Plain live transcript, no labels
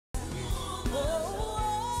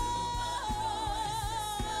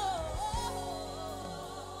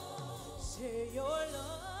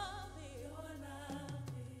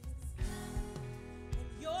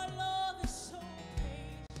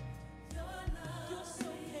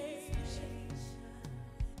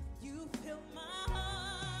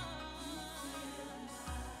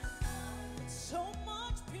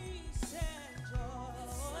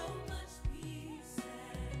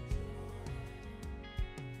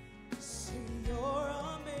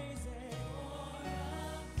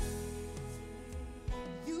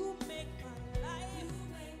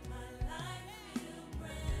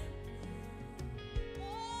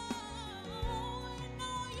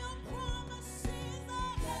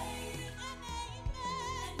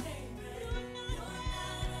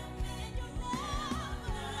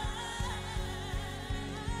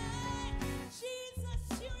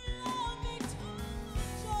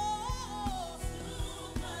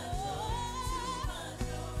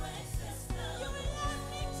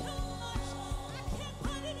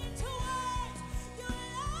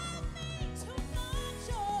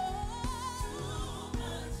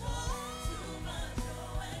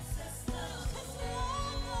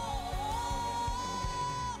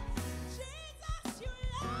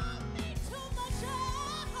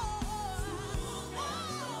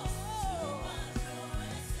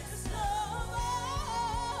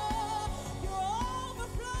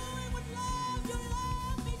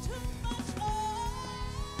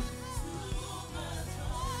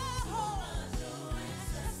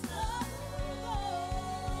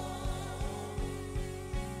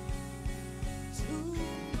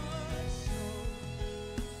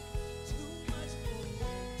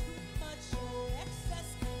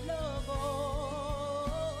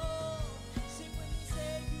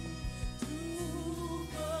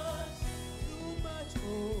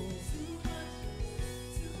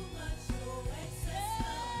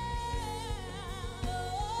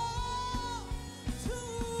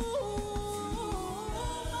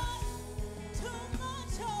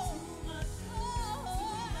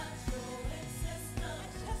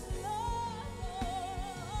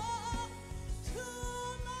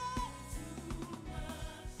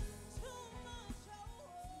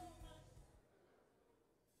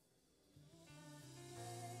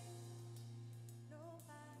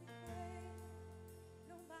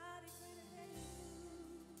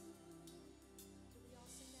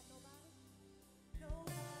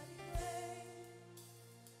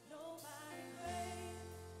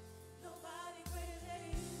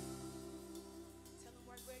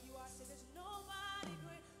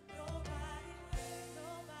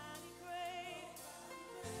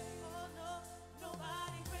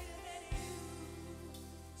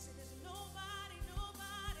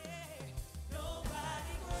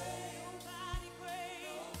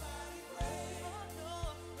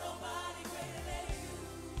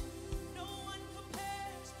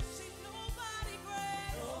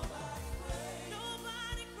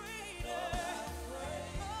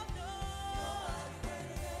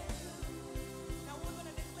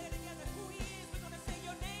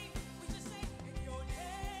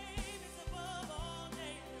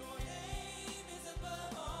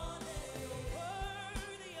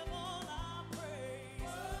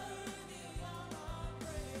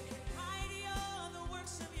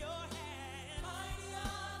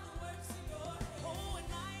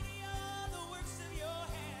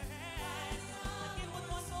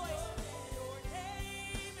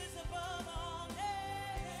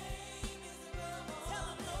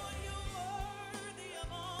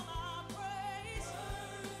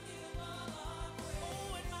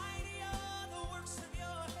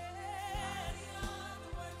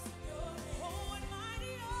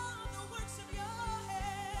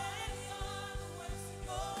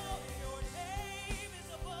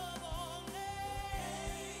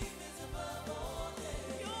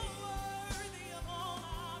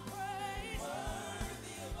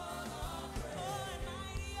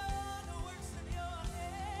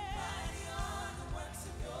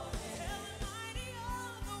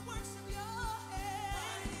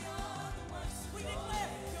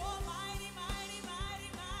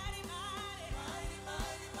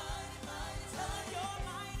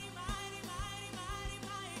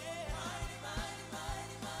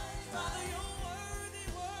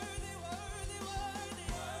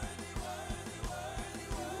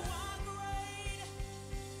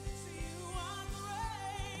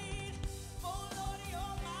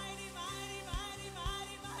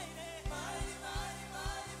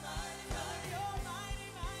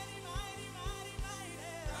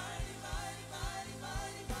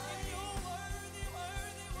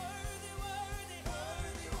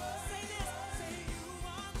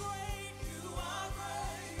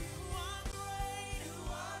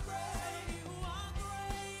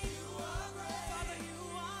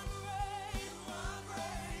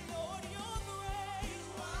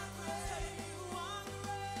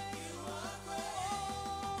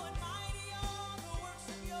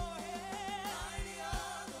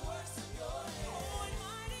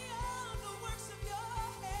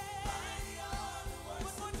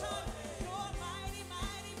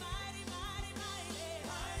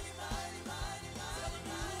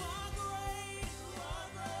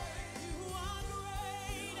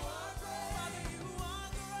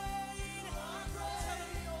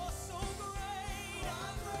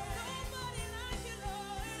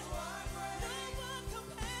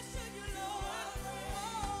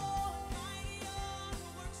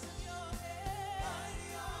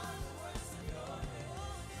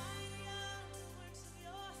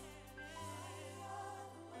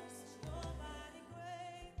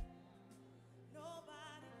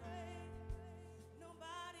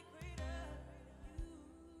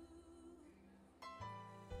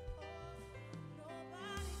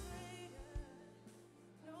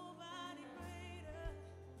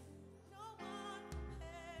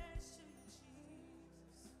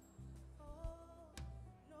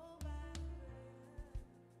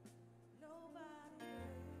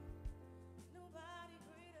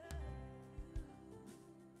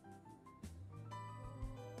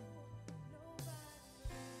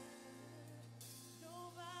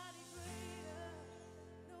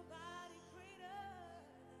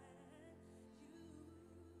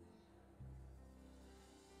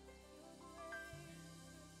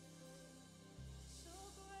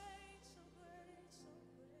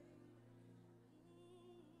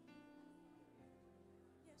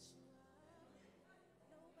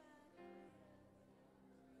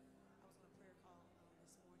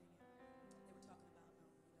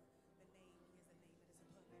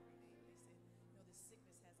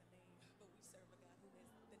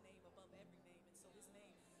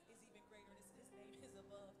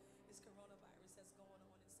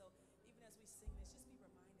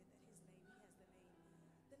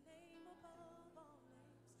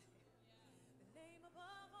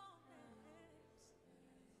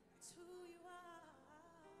who you are.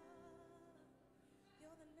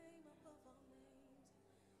 You're the name above all names.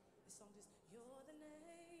 This song just, you're the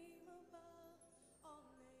name above all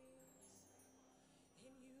names.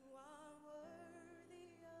 And you are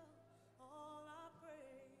worthy of all our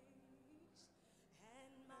praise.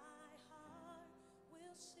 And my heart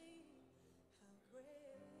will sing how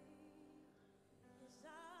great is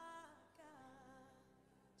our God.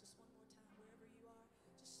 Just one more time, wherever you are,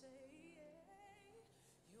 just say, yeah.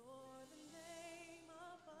 You're the name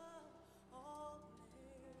above all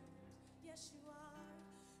names. Yes, you are.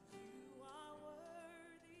 You are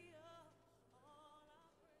worthy of all our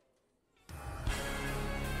praise.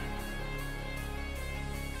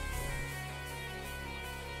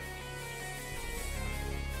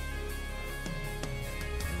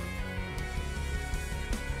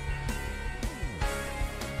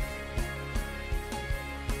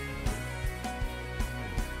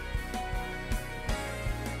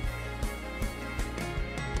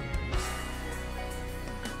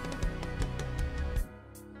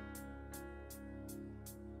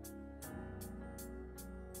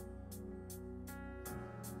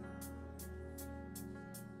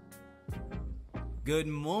 Good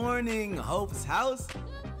morning, Hope's House.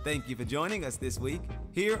 Thank you for joining us this week.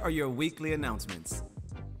 Here are your weekly announcements.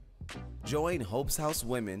 Join Hope's House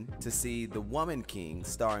Women to see The Woman King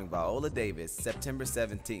starring Viola Davis September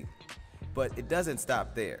 17th. But it doesn't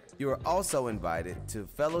stop there. You are also invited to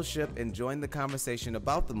fellowship and join the conversation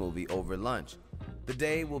about the movie over lunch. The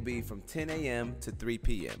day will be from 10 a.m. to 3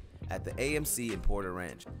 p.m. at the AMC in Porter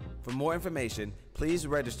Ranch. For more information, please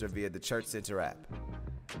register via the Church Center app.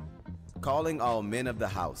 Calling all men of the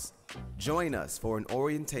house. Join us for an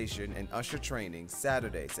orientation and usher training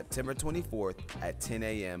Saturday, September 24th at 10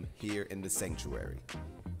 a.m. here in the sanctuary.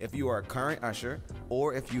 If you are a current usher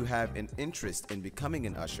or if you have an interest in becoming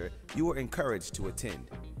an usher, you are encouraged to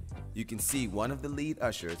attend. You can see one of the lead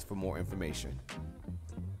ushers for more information.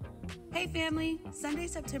 Hey family, Sunday,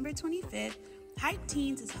 September 25th, Hype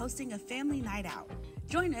Teens is hosting a family night out.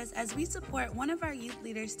 Join us as we support one of our youth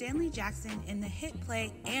leaders, Stanley Jackson, in the hit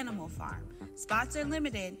play Animal Farm. Spots are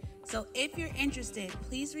limited, so if you're interested,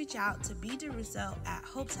 please reach out to B. DeRusso at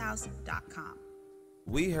hopeshouse.com.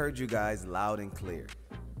 We heard you guys loud and clear.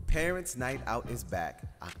 Parents' Night Out is back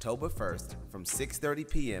October 1st from 6:30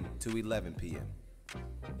 p.m. to 11 p.m.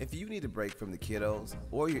 If you need a break from the kiddos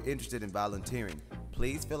or you're interested in volunteering,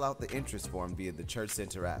 please fill out the interest form via the Church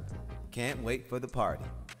Center app. Can't wait for the party.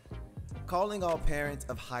 Calling all parents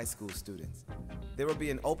of high school students. There will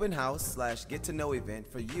be an open house / get-to-know event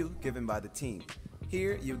for you given by the team.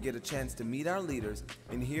 Here, you'll get a chance to meet our leaders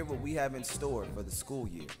and hear what we have in store for the school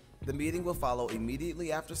year. The meeting will follow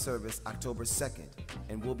immediately after service October 2nd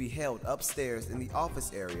and will be held upstairs in the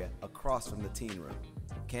office area across from the teen room.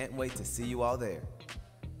 Can't wait to see you all there.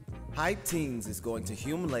 Hype Teens is going to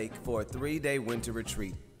Hume Lake for a 3-day winter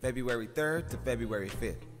retreat, February 3rd to February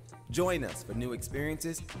 5th. Join us for new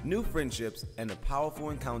experiences, new friendships, and a powerful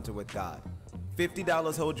encounter with God.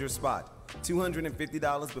 $50 holds your spot,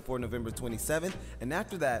 $250 before November 27th, and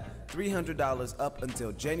after that, $300 up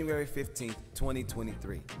until January 15th,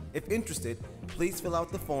 2023. If interested, please fill out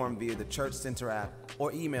the form via the Church Center app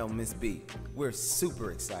or email Miss B. We're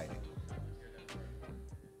super excited.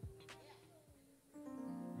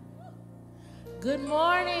 Good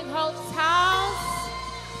morning, Hope's House.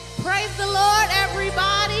 Praise the Lord,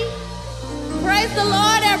 everybody. Praise the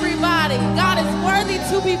Lord, everybody. God is worthy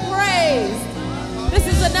to be praised. This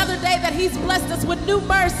is another day that He's blessed us with new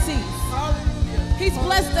mercies. He's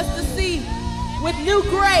blessed us to see with new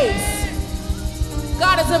grace.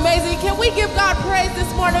 God is amazing. Can we give God praise this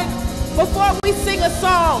morning before we sing a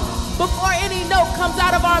song, before any note comes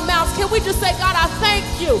out of our mouths? Can we just say, God, I thank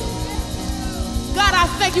you. God, I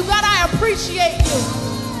thank you. God, I appreciate you.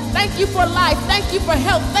 Thank you for life. Thank you for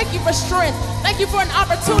health. Thank you for strength. Thank you for an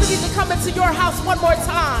opportunity to come into your house one more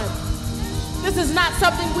time. This is not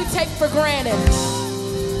something we take for granted.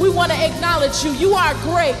 We want to acknowledge you. You are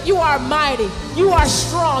great. You are mighty. You are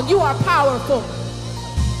strong. You are powerful.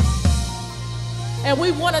 And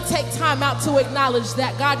we want to take time out to acknowledge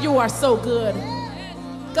that. God, you are so good.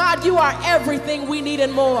 God, you are everything we need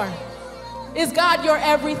and more. Is God your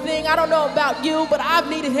everything? I don't know about you, but I've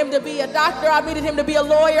needed Him to be a doctor. I've needed Him to be a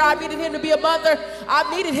lawyer. I've needed Him to be a mother.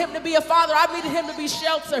 I've needed Him to be a father. I've needed Him to be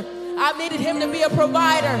shelter. I've needed Him to be a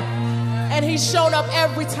provider. And He's shown up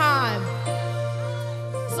every time.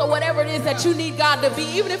 So whatever it is that you need God to be,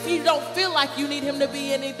 even if you don't feel like you need Him to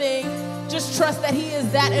be anything, just trust that He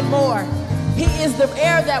is that and more. He is the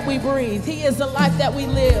air that we breathe. He is the life that we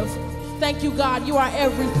live. Thank you, God. You are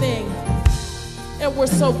everything. And we're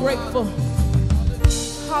so grateful.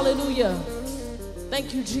 Hallelujah.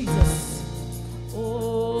 Thank you, Jesus.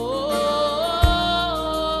 Oh,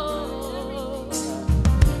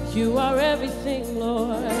 you are everything,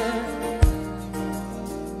 Lord.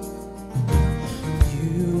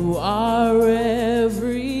 You are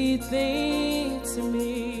everything to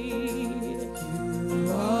me.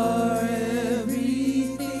 You are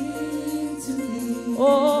everything to me.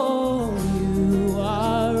 Oh, you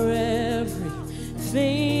are everything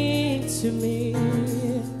to me.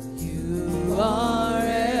 You are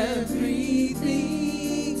everything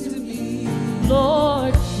to me.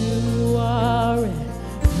 Lord, you are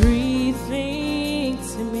everything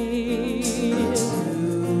to me.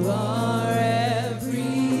 You are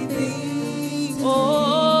everything to me.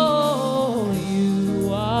 Oh, you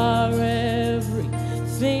are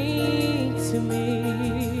everything to me.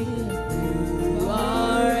 You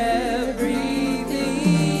are everything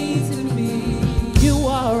to me. You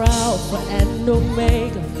are Alpha and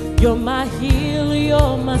Omega. You're my healer,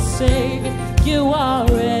 you're my savior. You are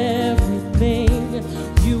everything.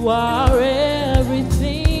 You are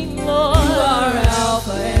everything, Lord. You are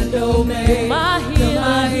Alpha and Omega. You're my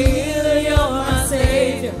healer, you're my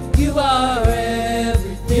savior. You are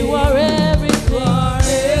everything. You are everything. You are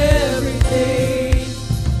everything.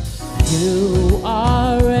 You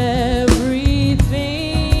are everything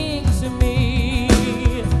to me.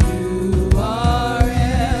 You are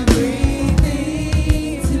everything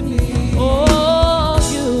to me. Oh,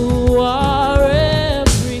 you are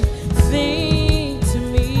everything to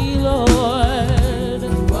me, Lord.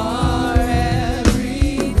 You are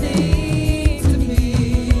everything to me.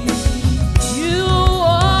 You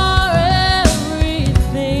are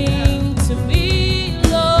everything to me,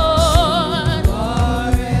 Lord. You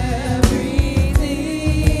are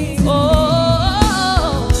everything.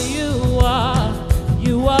 Oh,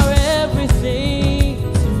 you are everything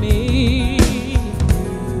to me.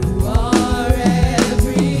 You are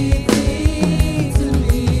everything to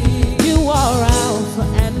me. You are Alpha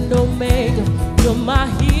and Omega. You're my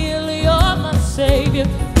healer, you're my savior.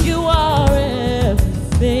 You are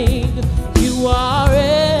everything. You are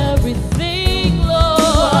everything, Lord. You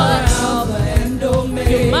are Alpha and Omega.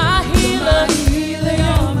 You're my healer,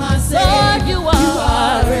 you're my savior. Lord, you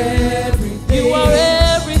are everything. You are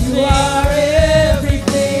everything. You are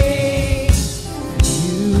everything.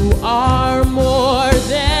 You are more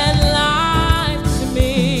than life to me.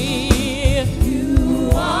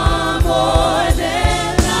 You are more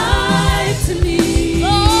than life to me.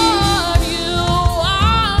 Lord, you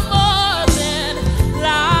are more than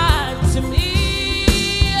life to me.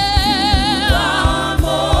 You are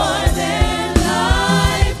more than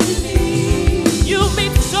life to me. You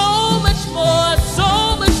mean so much more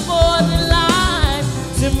than life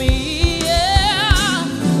to me. Yeah.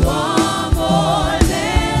 You are more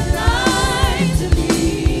than life to me.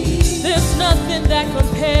 There's nothing that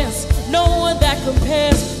compares, no one that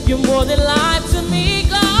compares. You're more than life to me,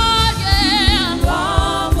 God. Yeah. You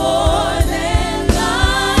are more than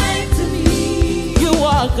life to me. You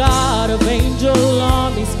are God of angel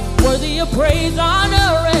armies, worthy of praise,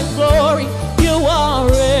 honor, and glory. You are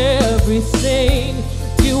everything.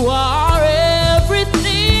 You are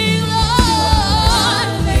everything, Lord.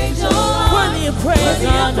 Worthy of praise,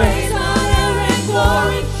 honor, and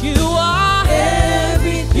glory. You are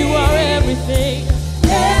everything. You are everything.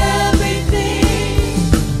 Everything.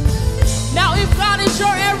 Now, if God is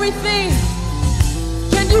your everything,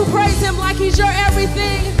 can you praise Him like He's your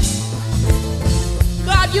everything?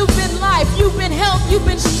 God, you've been life, you've been health, you've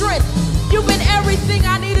been strength, you've been everything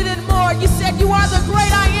I needed and more. You said you are the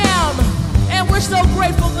great I am, and we're so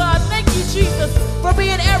grateful, God. Thank you, Jesus, for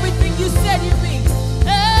being everything you said you'd be.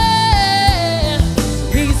 Hey,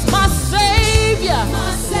 He's my Savior,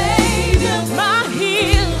 my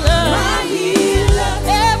healer,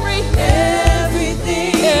 everything.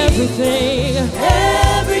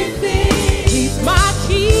 He's my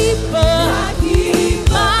keeper,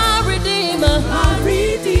 my redeemer.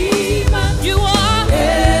 You are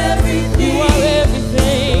everything. You are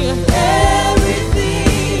everything.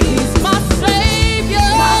 He's my Savior.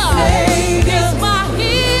 He's my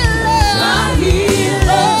healer.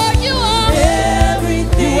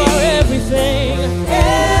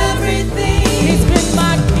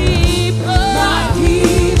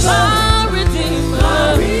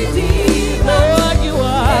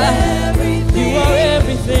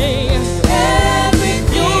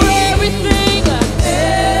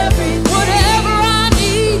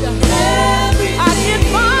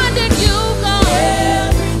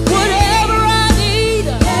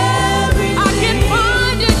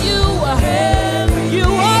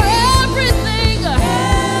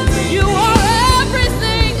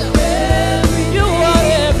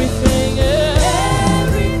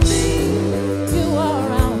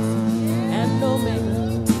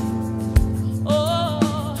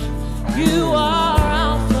 You are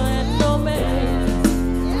Alpha and Omega.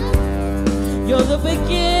 You're the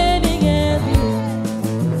beginning and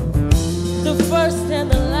the first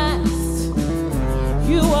and the last.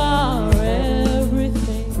 You are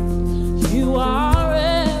everything. You are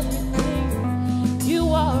everything. You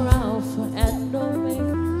are Alpha and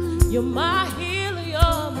Omega. You're my healer,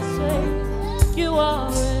 you're my savior. You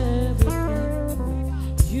are everything.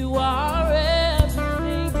 You are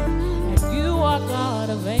everything. And you are God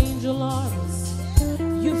of angel armies.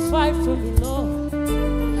 You fight for me, Lord.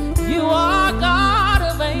 You are God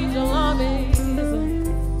of angel armies.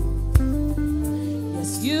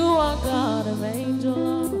 Yes, you are God of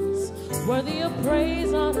angel armies. Worthy of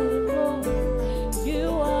praise, honor, and glory. You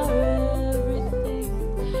are everything.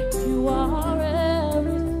 You are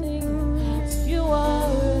everything. You are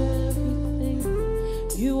everything.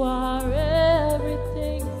 You are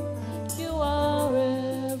everything. You are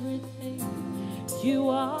everything. You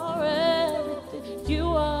are everything.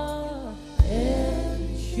 You are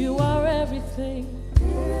everything. You are everything.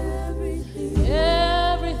 Everything.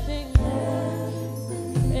 Everything.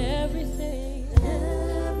 Everything.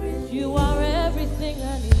 You are everything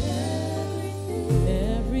I need.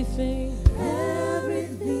 Everything.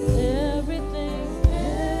 Everything. Everything.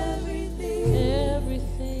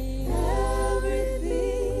 Everything.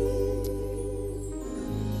 Everything.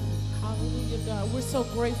 Hallelujah, God. We're so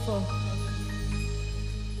grateful.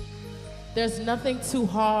 There's nothing too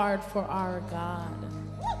hard for our God.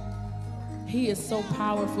 He is so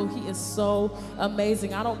powerful. He is so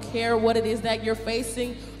amazing. I don't care what it is that you're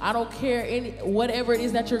facing. I don't care whatever it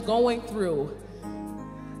is that you're going through.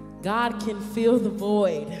 God can fill the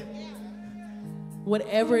void.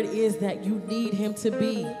 Whatever it is that you need him to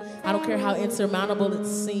be. I don't care how insurmountable it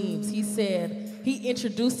seems. He said, he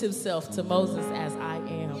introduced himself to Moses as I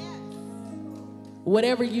am.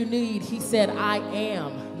 Whatever you need, he said, I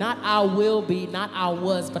am. Not I will be, not I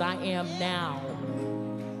was, but I am now.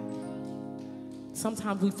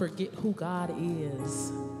 Sometimes we forget who God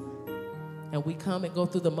is. And we come and go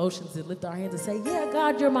through the motions and lift our hands and say, yeah,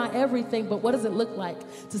 God, you're my everything. But what does it look like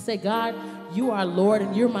to say, God, you are Lord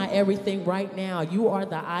and you're my everything right now. You are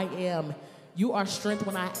the I am. You are strength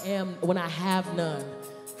when I have none.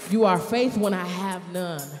 You are faith when I have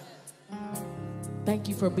none. Thank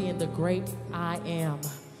you for being the great I am.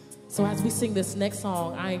 So as we sing this next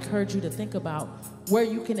song, I encourage you to think about where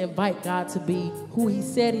you can invite God to be who he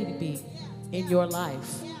said he'd be in your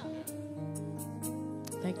life.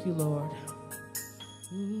 Thank you, Lord.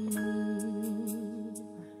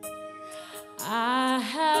 I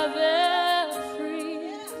have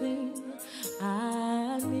everything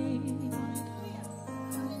I need.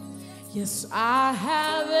 Yes, I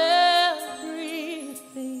have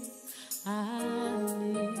everything I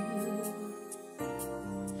need.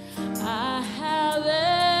 I have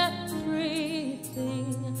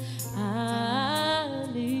everything I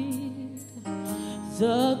need.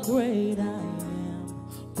 The great I am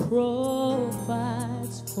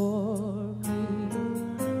provides for me.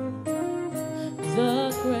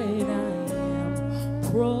 The great I am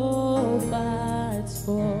provides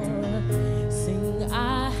for me. Sing,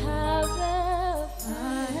 I have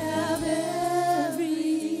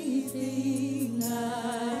everything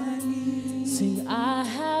I need. Sing, I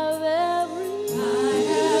have everything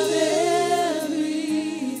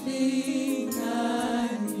I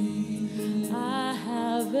need. I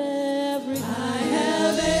have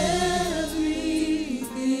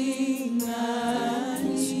everything I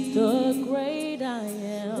need. The great I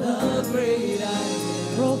am. The great I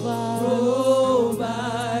am provides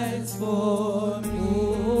for me.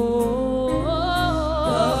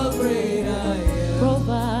 The great I am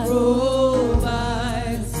provides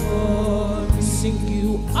for me. Sing,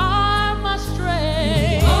 you are my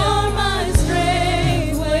strength. You are my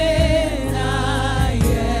strength when I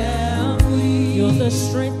am weak. You're the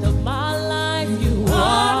strength of my life. You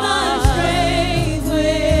are my strength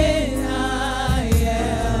when I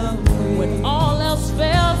am weak. When all else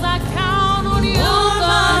fails, I count on you, God.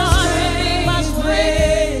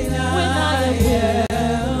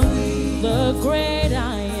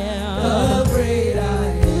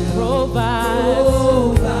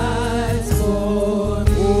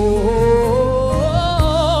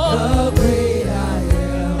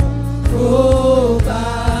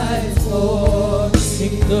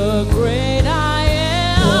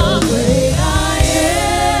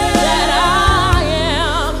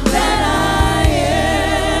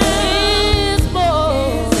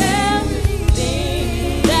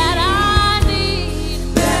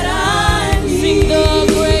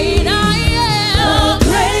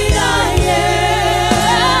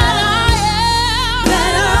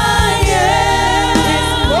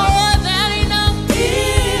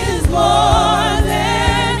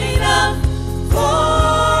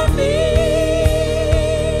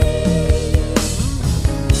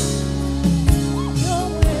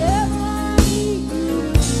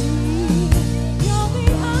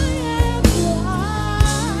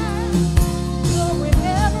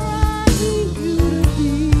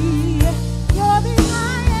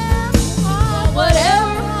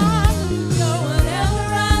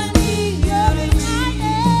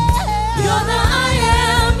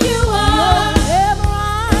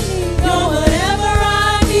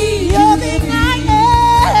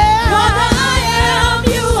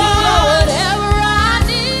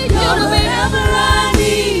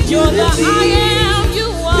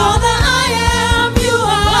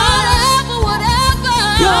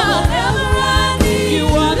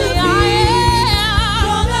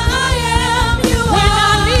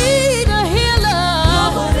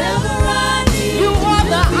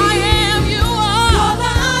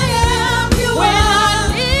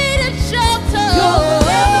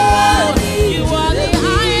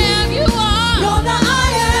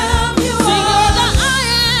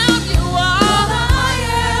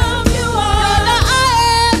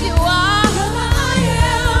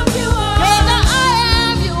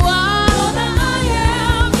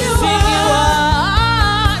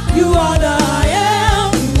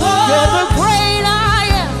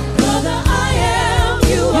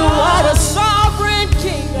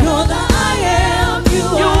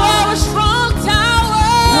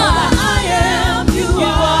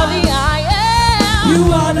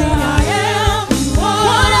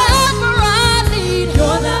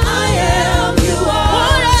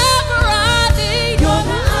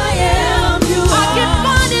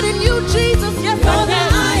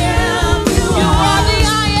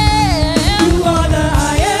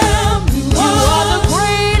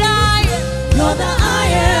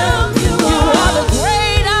 am, you are the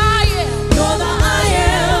great I am. You're the I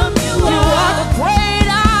am, you are the great I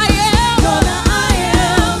am. You're the I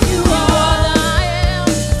am, you are the I am.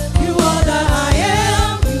 You are the I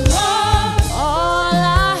am, you are. All I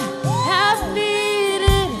have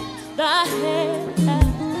needed, the hand has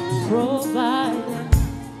provided.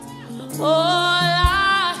 All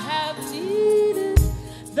I have needed,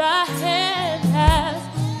 the hand has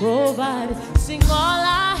provided. Sing all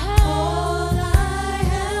I have. All I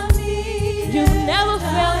have needed, you never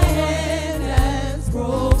failed me. Hand has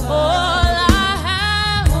provided. All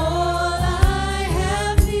I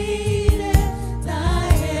have needed, thy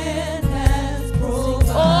hand has provided.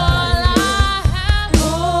 All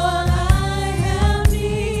I have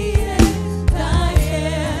needed, thy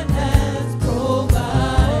hand has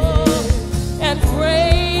provided. And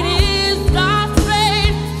great is thy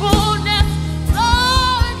faithfulness,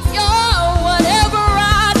 Lord. You're whatever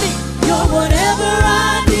I need. You're whatever I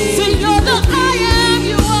need. So you're the I am,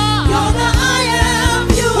 you are. You're the I am,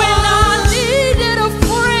 you are. When I needed a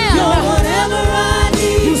friend, you're whatever I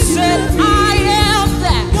need. You said I am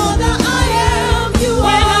that. You're the I am, you are.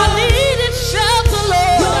 When I needed shelter,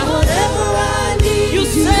 Lord, you're whatever I need. You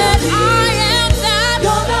said I am that.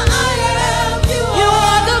 You're the I am, you are. You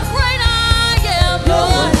are the great I am, you're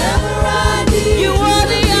whatever I need. You are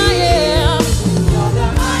the I am. You're the I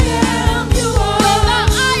am, you are. You're the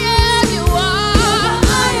I am, you are. You're the I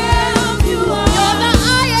am, you are. You're the I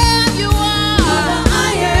am, you are. You're the I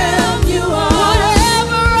am, you are.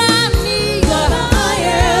 Whatever I need, you're the I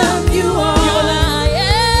am, you are. You're the I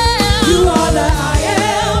am. You are the I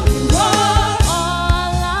am, you are.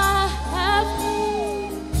 All I have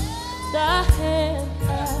needed, the hand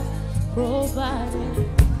has provided.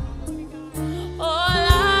 All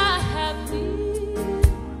I have needed,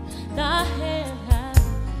 the hand has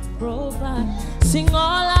provided. Sing all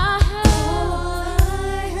I have. All I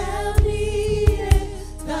have needed,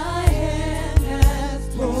 thy hand has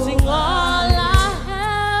provided. Sing all I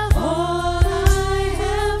have. All I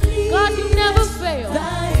have needed, God, you never fail.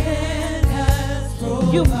 Thy hand has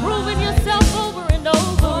provided. You've proven yourself over and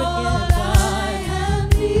over again, God. Have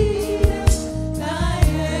needed, thy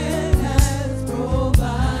hand has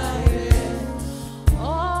provided.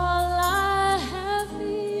 All I have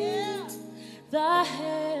needed, thy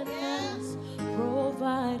hand has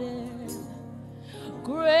provided.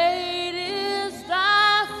 Great is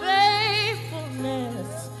thy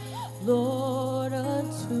faithfulness, Lord,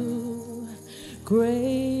 unto.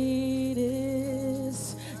 Great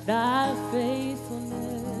is thy faithfulness.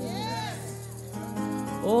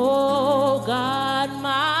 Oh God,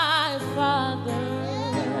 my Father,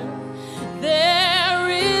 there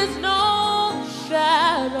is no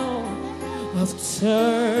shadow of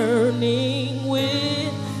turning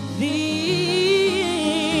with thee.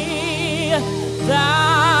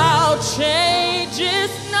 Thou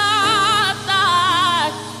changest not,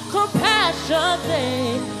 thy compassion,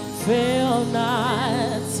 they fail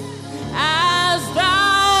not. As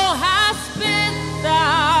thou hast been,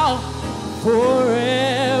 thou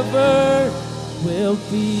forever will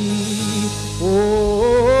be.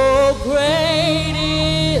 Oh, great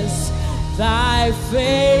is thy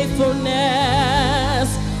faithfulness.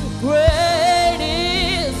 Great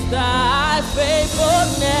is thy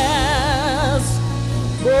faithfulness.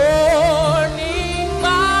 Morning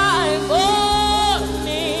by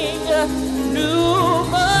morning, new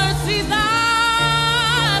mercies I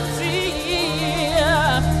see.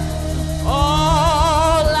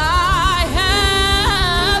 All I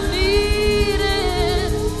have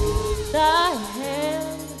needed, thy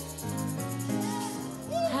hand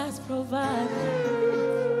has provided.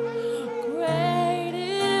 Great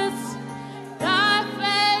is thy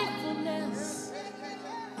faithfulness,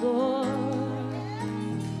 Lord,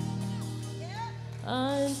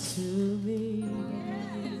 unto me.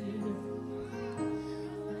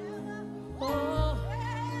 Oh,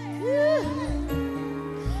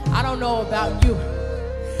 I don't know about you,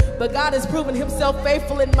 but God has proven himself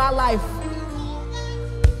faithful in my life.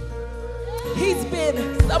 He's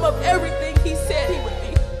been some of everything he said he would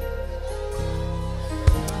be.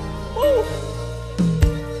 Ooh.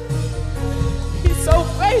 He's so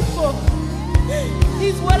faithful.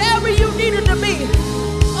 He's whatever you need him to be.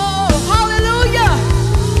 Oh, hallelujah.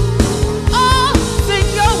 Oh, sing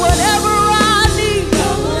your whatever I need.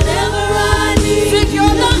 You're whatever I need. Sing you're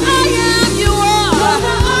the I am, you are. You're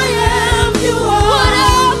the I am, you are.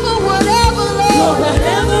 Whatever, Lord. You're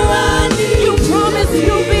whatever I need. You promised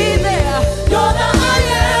you'll be there. You're the I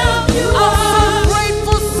am, you are. I'm so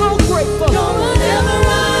grateful, so grateful. You're whatever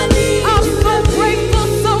I need. I'm so grateful,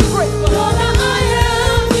 so grateful. You're the I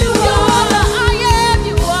am, you are. You're the I am,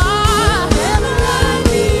 you are. Whatever I need.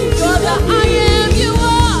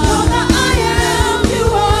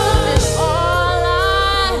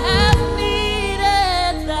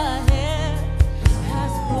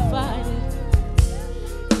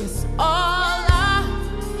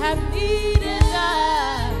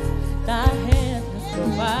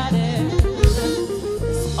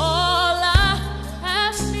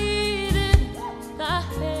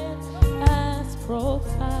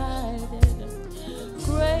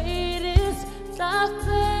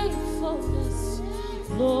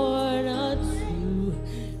 Lord, unto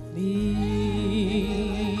me.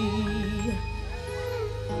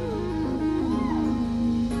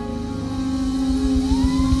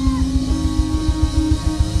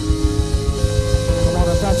 Come on,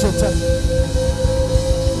 if that's your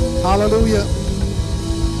hallelujah.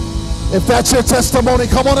 If that's your testimony,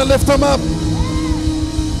 come on and lift him up.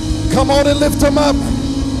 Come on and lift him up.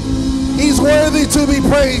 He's worthy to be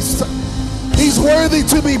praised. He's worthy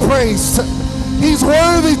to be praised. He's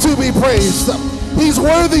worthy to be praised. He's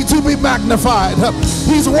worthy to be magnified.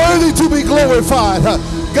 He's worthy to be glorified.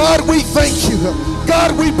 God, we thank you.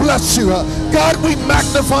 God, we bless you. God, we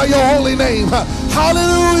magnify your holy name.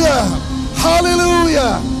 Hallelujah.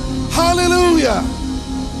 Hallelujah. Hallelujah.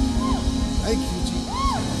 Thank you, Jesus.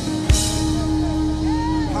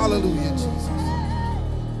 Hallelujah, Jesus.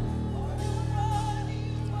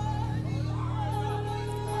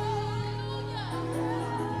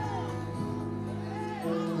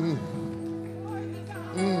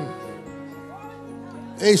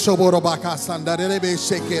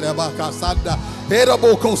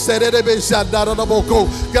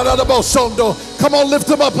 Come on, lift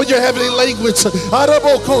them up in your heavenly language.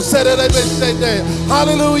 Hallelujah.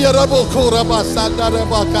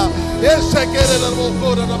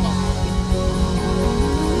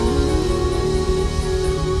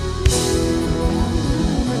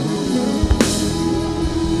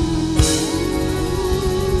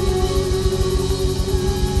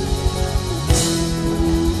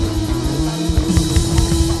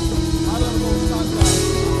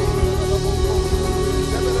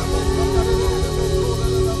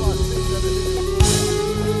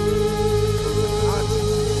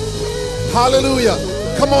 Hallelujah.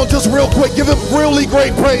 Come on, just real quick. Give him really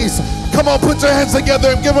great praise. Come on, put your hands together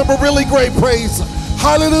and give him a really great praise.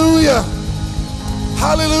 Hallelujah.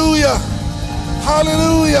 Hallelujah.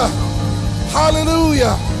 Hallelujah.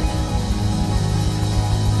 Hallelujah.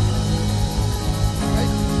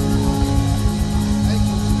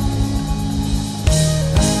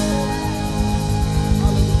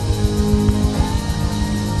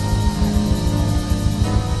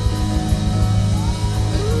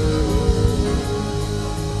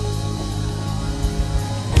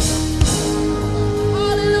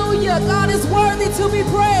 God is worthy to be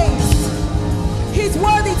praised. He's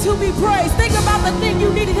worthy to be praised. Think about the thing you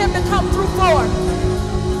needed him to come through for.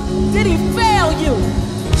 Did he fail you?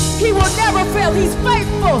 He will never fail. He's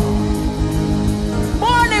faithful.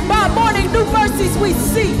 Morning by morning, new mercies we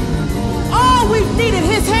see. All we've needed,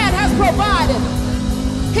 his hand has provided.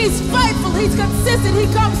 He's faithful. He's consistent. He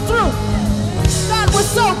comes through. God, we're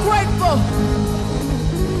so grateful.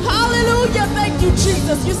 Hallelujah. Thank you,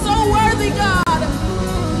 Jesus. You're so worthy, God.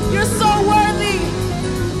 You're so worthy.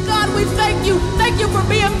 God, we thank you. Thank you for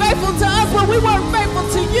being faithful to us when we weren't faithful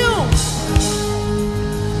to you.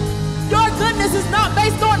 Your goodness is not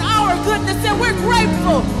based on our goodness, and we're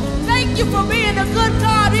grateful. Thank you for being a good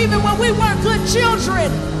God even when we weren't good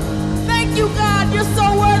children. Thank you, God. You're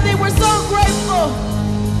so worthy. We're so grateful.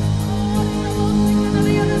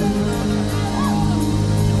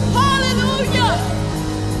 Hallelujah.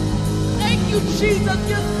 Thank you, Jesus.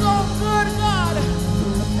 You're so good, God.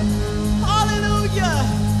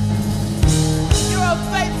 You're a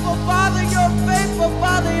faithful Father, you're a faithful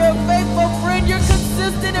Father, you're a faithful friend, you're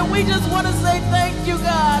consistent, and we just want to say thank you,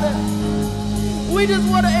 God. We just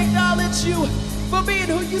want to acknowledge you for being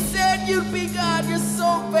who you said you'd be, God. You're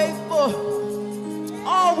so faithful.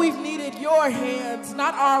 All we've needed, your hands,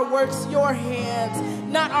 not our works, your hands,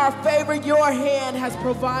 not our favor, your hand has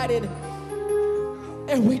provided.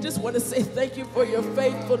 And we just want to say thank you for your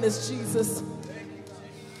faithfulness, Jesus.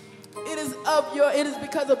 It is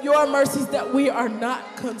because of your mercies that we are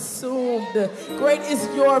not consumed. Great is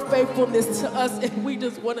your faithfulness to us, and we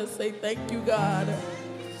just want to say thank you, God.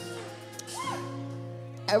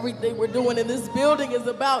 Everything we're doing in this building is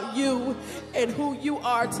about you and who you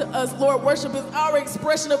are to us. Lord, worship is our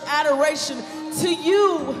expression of adoration to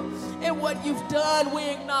you and what you've done. We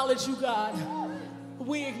acknowledge you, God.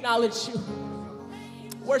 We acknowledge you.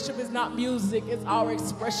 Worship is not music, it's our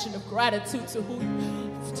expression of gratitude to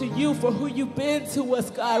you for who you've been to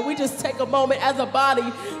us, God. We just take a moment as a body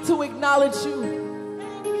to acknowledge you.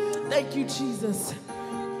 Thank you, Jesus.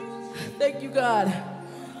 Thank you, God.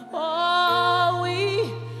 All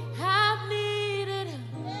we have needed,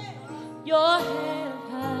 your hand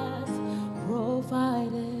has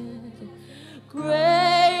provided.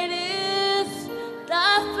 Great is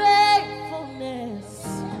thy faithfulness.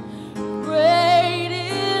 Great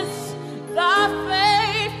is thy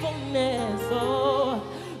faithfulness. Oh,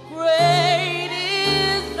 great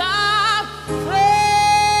is thy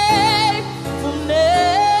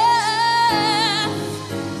faithfulness.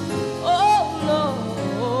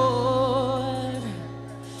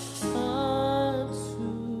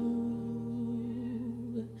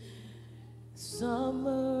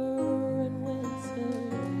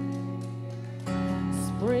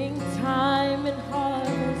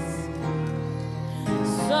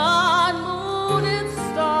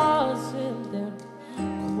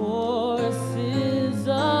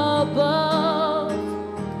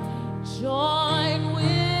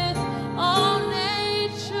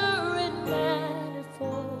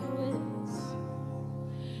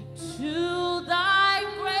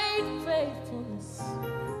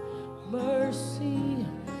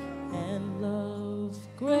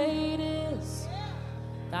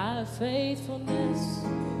 thy faithfulness.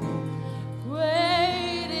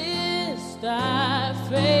 Great is thy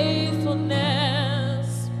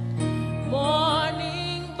faithfulness.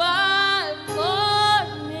 Morning by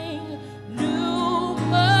morning, new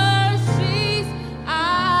mercies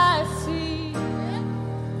I see.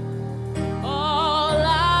 All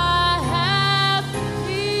I have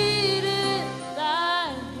needed,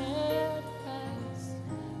 thy hand has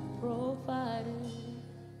provided.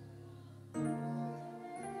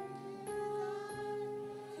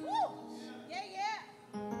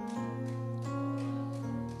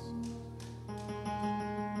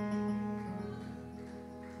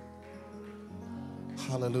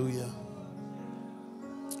 Hallelujah.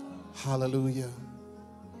 Hallelujah.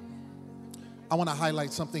 I want to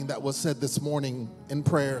highlight something that was said this morning in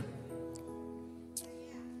prayer.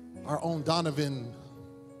 Our own Donovan,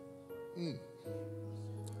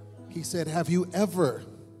 he said, have you ever,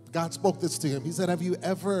 God spoke this to him, he said, have you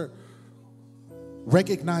ever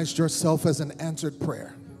recognized yourself as an answered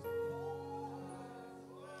prayer?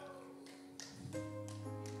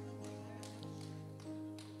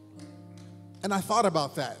 And I thought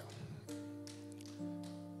about that.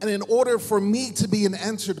 And in order for me to be an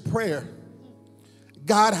answered prayer,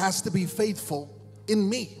 God has to be faithful in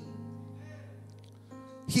me.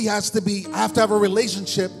 I have to have a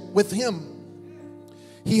relationship with him.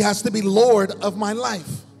 He has to be Lord of my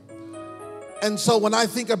life. And so when I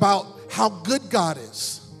think about how good God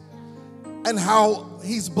is and how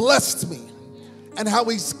he's blessed me and how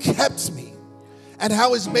he's kept me and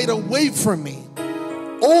how he's made a way for me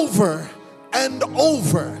over and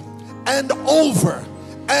over and over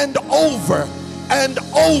and over and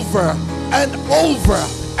over and over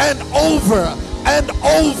and over and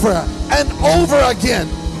over and over again,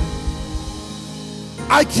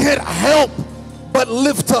 I can't help but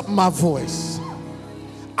lift up my voice.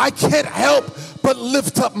 I can't help but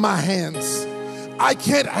lift up my hands. I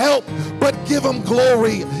can't help but give him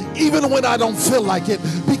glory even when I don't feel like it,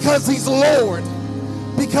 because he's Lord,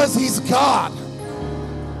 because he's God.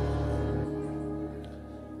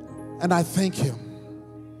 And I thank him.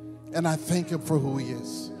 And I thank him for who he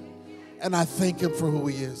is. And I thank him for who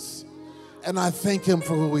he is. And I thank him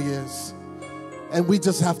for who he is. And we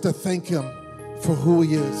just have to thank him for who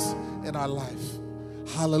he is in our life.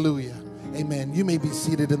 Hallelujah. Amen. You may be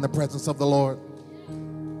seated in the presence of the Lord.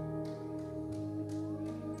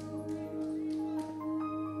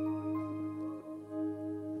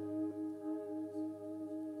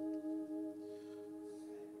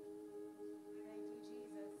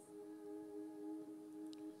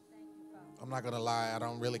 I'm not going to lie, I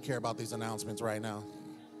don't really care about these announcements right now.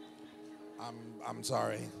 I'm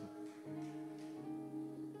sorry.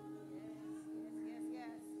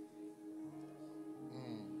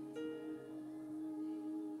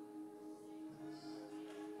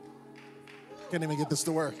 Can't even get this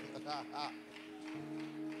to work.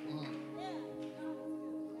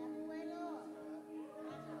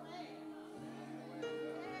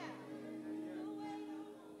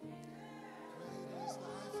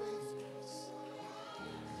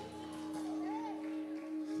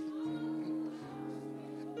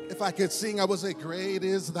 If I could sing, I would say, great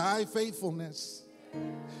is thy faithfulness.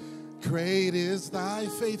 Great is thy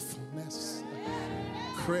faithfulness.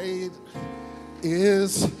 Great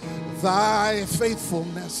is thy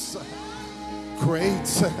faithfulness.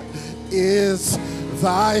 Great is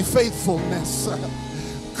thy faithfulness.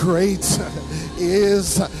 Great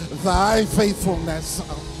is thy faithfulness.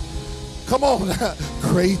 Come on.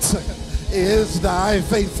 Great is thy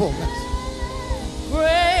faithfulness.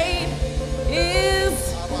 Great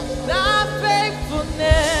is thy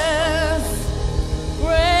faithfulness.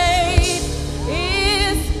 Great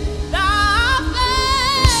is thy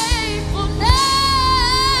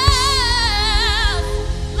faithfulness,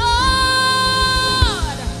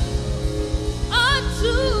 Lord,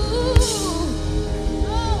 unto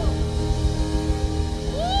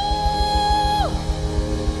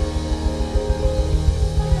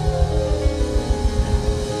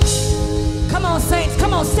Come on, saints,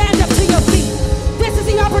 come on, stand up to your feet. This is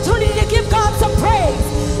the opportunity to give God some praise.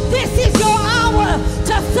 This is your hour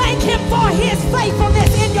to thank him for his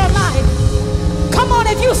faithfulness in your life. Come on,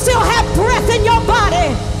 if you still have breath in your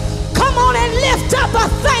body, come on and lift up a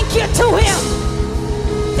thank you to him.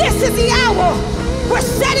 This is the hour. We're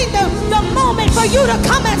setting the moment for you to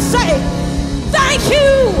come and say, thank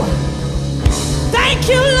you. Thank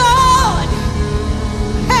you, Lord.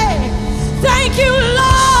 Hey, thank you,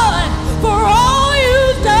 Lord, for all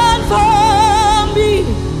you've done for me.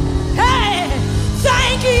 Hey,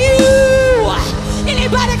 thank you.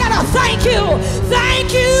 Anybody gotta thank you?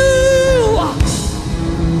 Thank you.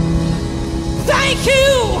 Thank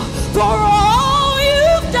you. for all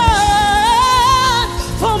you've done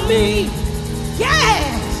for me. Yeah,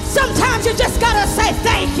 sometimes you just gotta say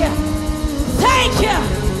thank you. Thank you.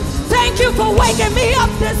 Thank you for waking me up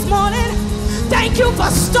this morning. Thank you for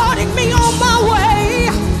starting me on my way.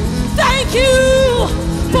 Thank you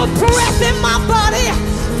for breath in my body.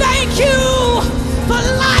 Thank you for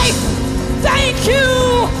life. Thank you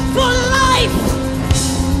for life.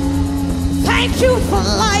 Thank you for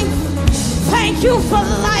life. Thank you for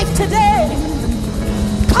life today.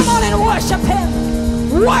 Come on and worship him.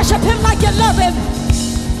 Worship him like you love him.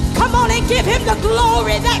 Come on and give him the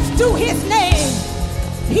glory that's due his name.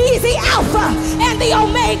 He's the Alpha and the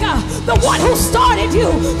Omega, the one who started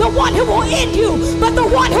you, the one who will end you, but the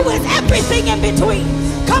one who is everything in between.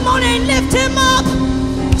 Come on and lift him up.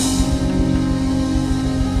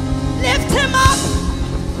 Lift him up.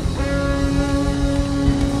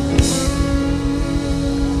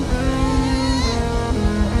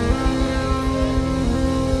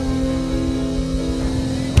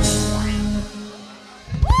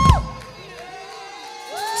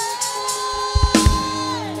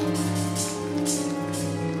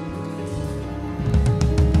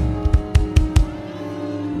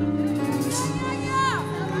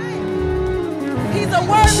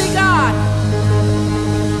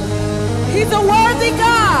 He's a worthy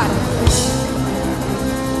God.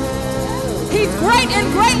 He's great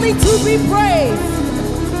and greatly to be praised.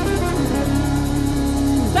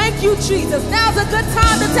 Thank you, Jesus. Now's a good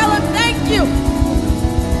time to tell him thank you.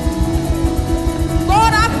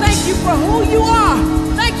 Lord, I thank you for who you are.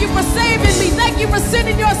 Thank you for saving me. Thank you for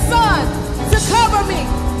sending your son to cover me.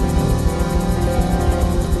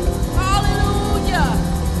 Hallelujah.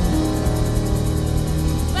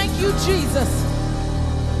 Thank you, Jesus.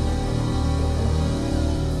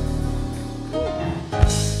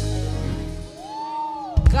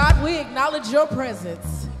 God, we acknowledge your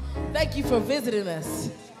presence. Thank you for visiting us.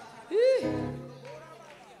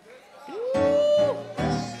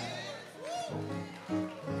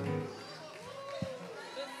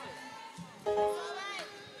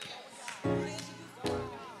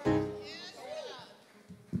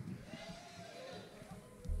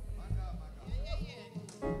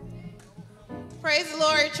 Praise the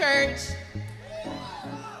Lord, church.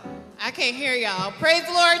 I can't hear y'all. Praise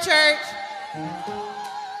the Lord, church.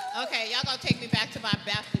 Okay, y'all gonna take me back to my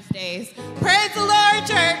Baptist days. Praise the Lord,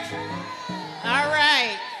 church. All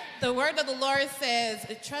right. The word of the Lord says,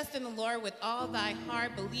 trust in the Lord with all thy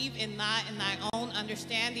heart, believe in not in thy own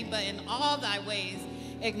understanding, but in all thy ways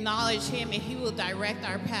acknowledge him, and he will direct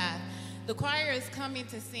our path. The choir is coming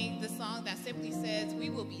to sing the song that simply says,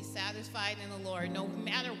 we will be satisfied in the Lord. No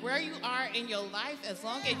matter where you are in your life, as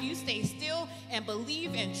long as you stay still and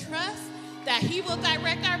believe and trust that he will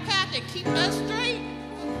direct our path and keep us straight,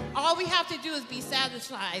 all we have to do is be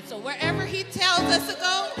satisfied. So wherever he tells us to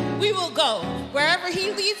go, we will go. Wherever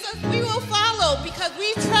he leads us, we will follow, because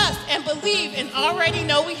we trust and believe and already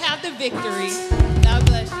know we have the victory. God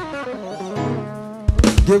bless you.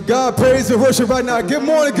 Give God praise and worship right now. Good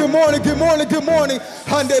morning, good morning, good morning, good morning.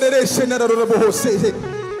 I'm going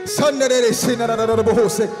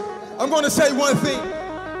to say one thing.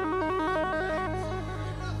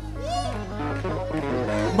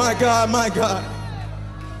 My God, my God.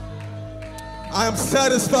 I am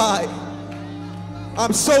satisfied.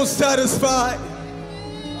 I'm so satisfied.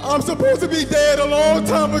 I'm supposed to be dead a long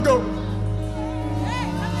time ago.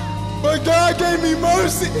 But God gave me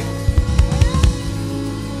mercy.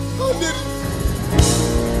 I did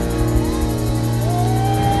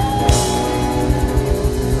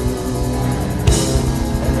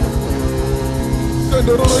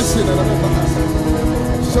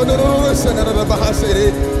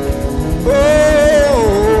it.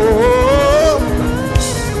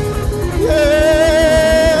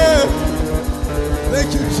 Yeah. Thank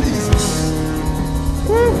you, Jesus.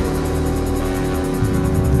 Woo.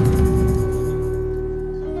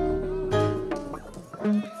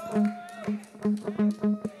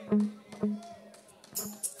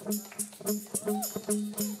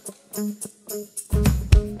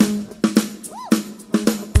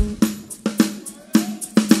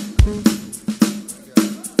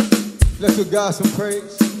 Let's give God some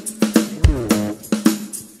praise.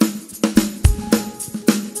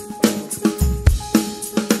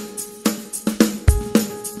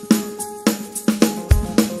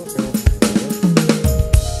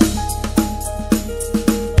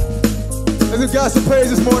 Let's give God some praise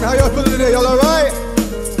this morning. How y'all feeling today? Y'all all right?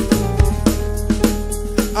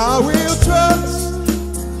 I will trust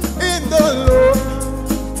in the Lord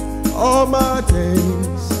all my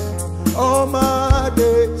days, all my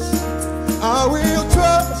days. I will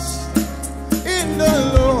trust in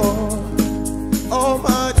the Lord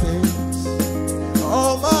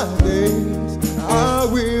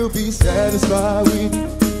satisfied with you.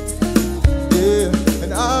 Yeah,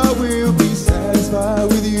 and I will be satisfied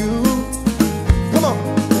with you. Come on.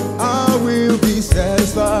 I will be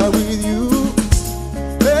satisfied with you.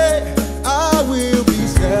 Hey, I will be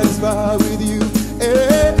satisfied with you.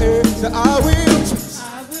 Hey, hey. So I will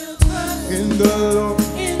trust in the Lord,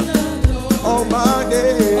 all my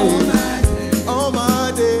days, all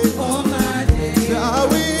my days, all my days. So I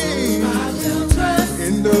will trust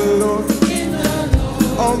in the Lord,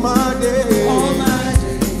 all my days, all my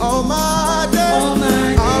days, all my days. All my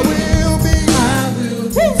days. I will be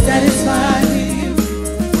satisfied with you.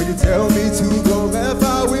 When you tell me to go left, I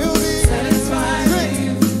will be satisfied with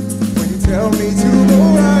you. When you tell me to go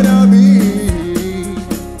right, I'll be.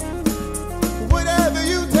 Whatever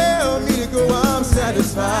you tell me to go, I'm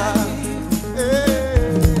satisfied.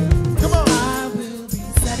 Hey. Come on. I will be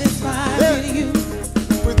satisfied with you.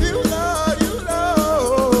 With you, Lord, you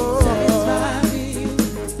know. Satisfied with you.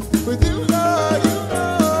 With you, Lord, you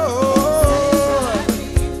know.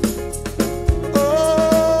 Oh,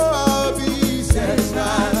 I'll be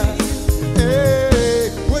satisfied. Hey,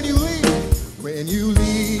 when you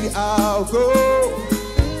lead, I'll go.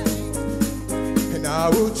 And I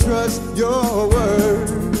will trust your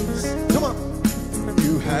words. Come on.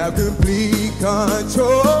 You have complete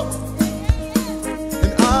control.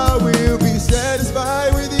 And I will be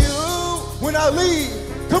satisfied with you when I lead.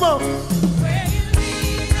 Come on.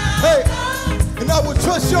 Hey, and I will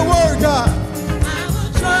trust your word, God. I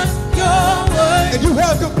will trust your word. And you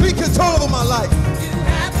have complete control over my life. You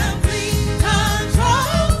have complete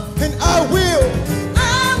control. And I will.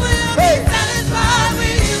 Be satisfied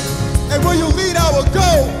with you. And where you lead, I will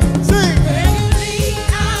go. Sing. Where you lead,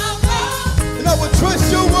 I'll go. And I will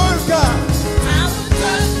trust your word, God. I will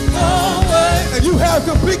trust your word. And you have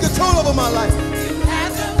complete control over my life. You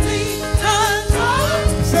have complete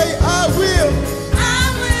control. Say, I will.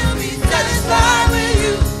 Be satisfied with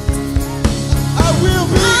you. I will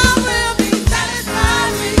be.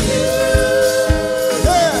 Satisfied with you.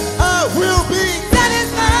 Yeah, I will be.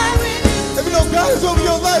 Satisfied with you. If you know God is over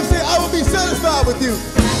your life, say, I will be satisfied with you.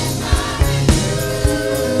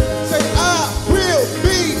 Say, I will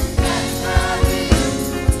be.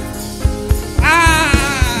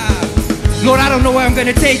 Lord, I don't know where I'm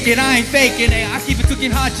gonna take it, I ain't faking it. I keep it cooking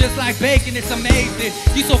hot just like bacon, it's amazing.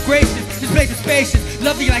 You're so gracious, this place is spacious.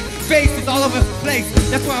 Lovely like faces all over the place.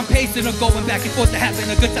 That's why I'm pacing or going back and forth to happen.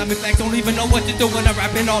 A good time, in fact, don't even know what to do when I'm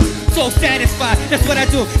rapping on. So satisfied, that's what I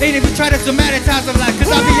do. Ain't even try to dramatize my life, cause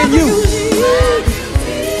I be in you.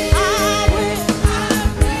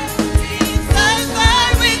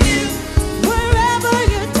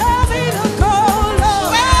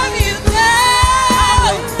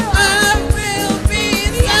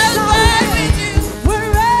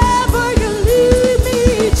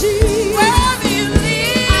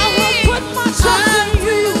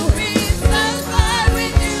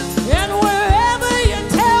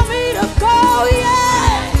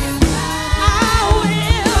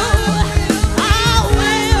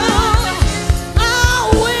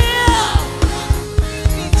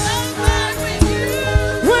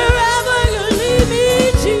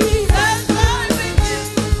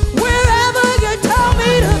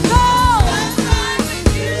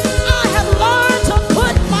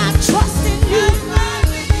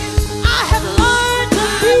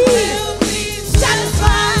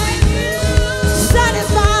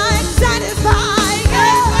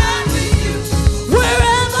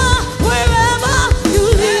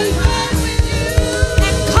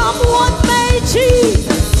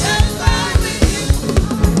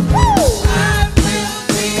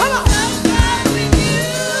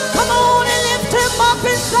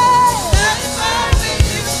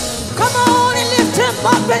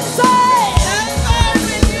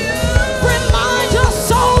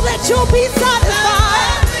 You'll be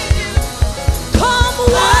satisfied. Come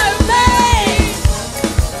what may.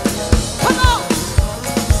 Come on.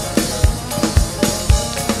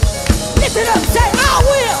 Lift it up. Say, I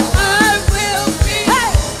will. I will be.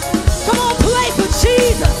 Hey, come on, play for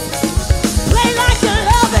Jesus. Play like you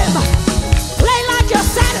love him. Play like you're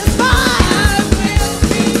satisfied. I will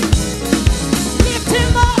be. Lift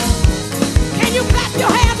him up. Can you clap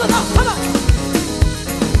your hands with us? Come on.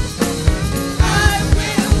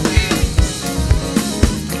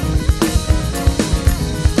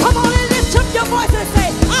 Your voice and say,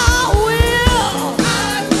 I will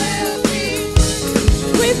be.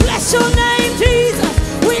 We bless your name, Jesus.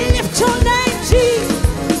 We lift your name, Jesus.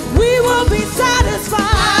 We will be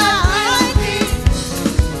satisfied.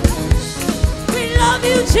 We love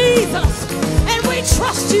you, Jesus, and we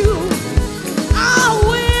trust you. I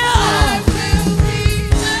will be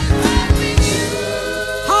satisfied with you.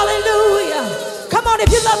 Hallelujah. if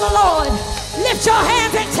you love the Lord, lift your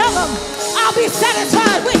hands and tell him, I'll be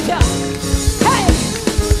satisfied with you. Hey,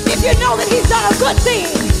 if you know that he's done a good thing,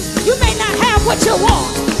 you may not have what you want.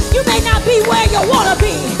 You may not be where you want to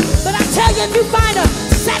be. But I tell you, if you find a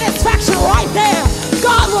satisfaction right there,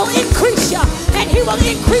 God will increase you, and he will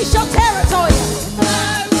increase your territory.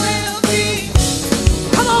 I will be.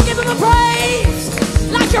 Come on, give him a praise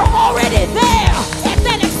like you're already there at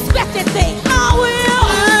that expected thing. I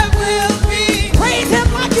will be. Praise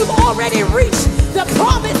him like you've already reached the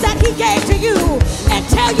promise that he gave to you, and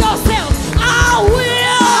tell yourself, I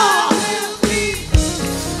will be.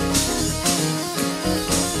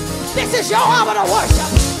 This is your hour to worship.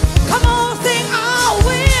 Come on, sing, I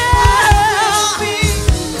will be.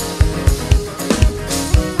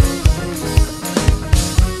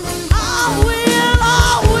 I will be.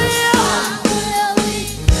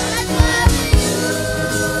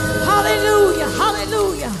 Hallelujah,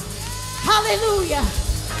 hallelujah, hallelujah.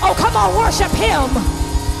 Oh, come on, worship him.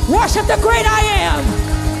 Worship the great I am.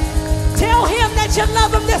 Tell him that you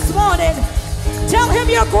love him this morning. Tell him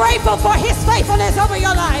you're grateful for his faithfulness over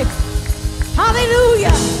your life.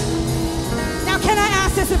 Hallelujah. Now, can I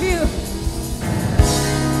ask this of you?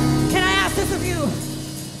 Can I ask this of you?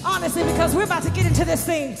 Honestly, because we're about to get into this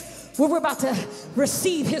thing where we're about to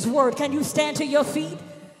receive his word. Can you stand to your feet?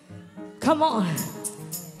 Come on.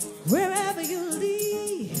 Wherever you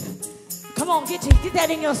lead. Come on, get that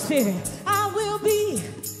in your spirit. I will be.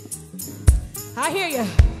 I hear you.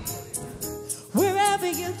 Wherever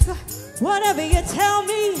you, whatever you tell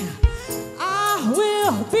me, I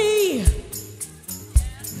will be.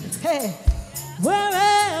 Hey,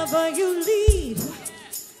 wherever you lead,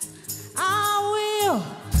 I will.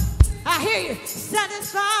 I hear you.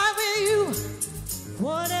 Satisfied with you.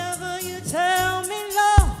 Whatever you tell me,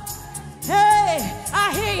 Lord. Hey,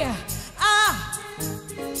 I hear you.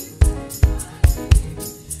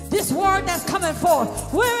 This word that's coming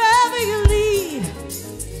forth, wherever you lead.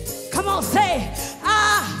 Come on, say,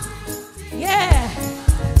 yeah.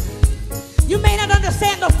 You may not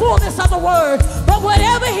understand the fullness of the word, but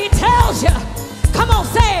whatever he tells you, come on,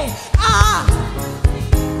 say,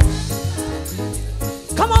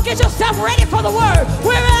 Come on, get yourself ready for the word.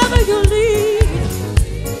 Wherever you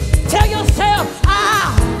lead, tell yourself,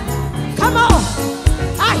 come on.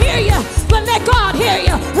 I hear you, but let God hear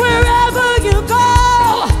you. Wherever you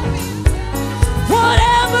go,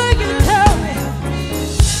 whatever you tell me.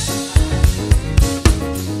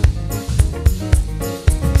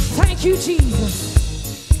 Thank you, Jesus.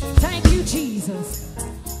 Thank you, Jesus.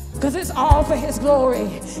 Because it's all for his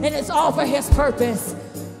glory and it's all for his purpose.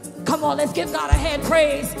 Come on, let's give God a hand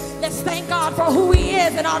praise. Let's thank God for who he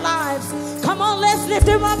is in our lives. Come on, let's lift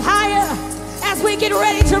him up higher as we get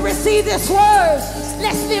ready to receive this word.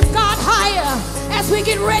 Let's lift God higher as we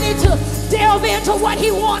get ready to delve into what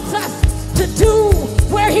he wants us to do,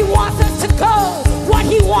 where he wants us to go, what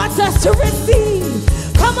he wants us to receive.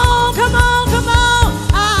 Come on, come on, come on.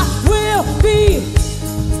 I will be.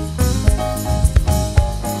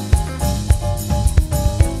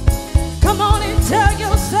 Come on and tell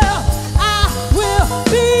yourself, I will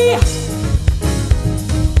be.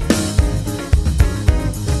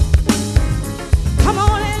 Come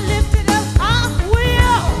on and lift it up, I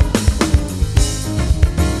will.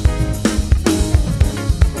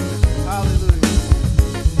 Hallelujah.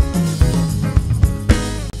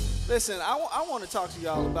 Listen, I want to talk to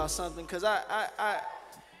y'all about something, because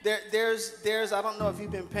there's I don't know if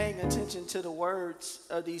you've been paying attention to the words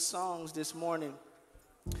of these songs this morning,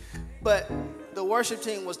 but the worship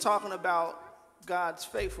team was talking about God's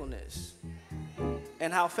faithfulness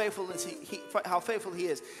and how faithful he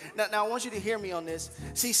is. Now I want you to hear me on this.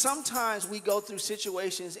 See, sometimes we go through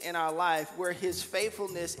situations in our life where his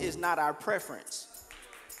faithfulness is not our preference.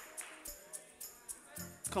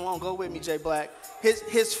 Come on, go with me, Jay Black.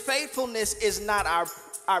 His faithfulness is not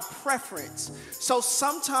our preference. So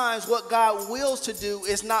sometimes what God wills to do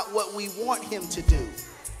is not what we want him to do.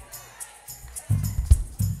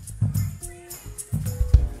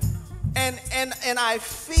 And I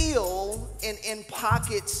feel in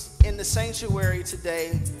pockets in the sanctuary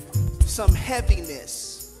today some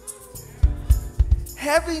heaviness.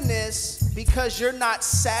 Heaviness because you're not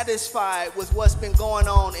satisfied with what's been going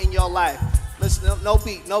on in your life. Listen, no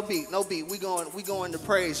beat. We going to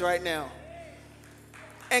praise right now.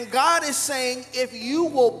 And God is saying, if you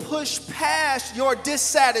will push past your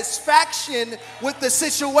dissatisfaction with the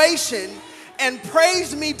situation and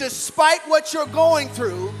praise me despite what you're going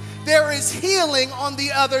through, there is healing on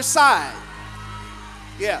the other side.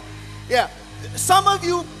 Yeah. Some of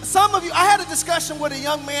you, I had a discussion with a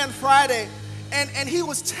young man Friday, And he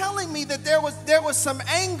was telling me that there was some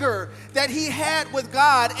anger that he had with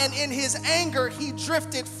God, and in his anger he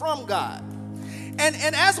drifted from God.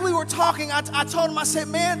 And as we were talking, I told him, I said,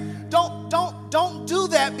 man, don't do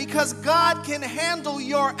that, because God can handle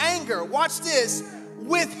your anger. Watch this,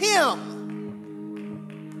 with him.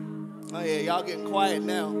 Oh yeah, y'all getting quiet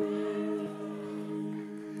now.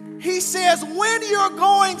 He says, when you're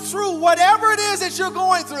going through whatever it is that you're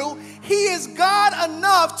going through, he is God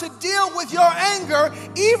enough to deal with your anger,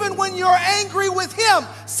 even when you're angry with him.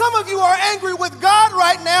 Some of you are angry with God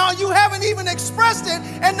right now, and you haven't even expressed it,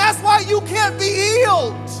 and that's why you can't be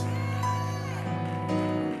healed.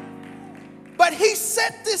 But he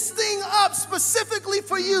set this thing up specifically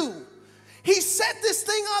for you. He set this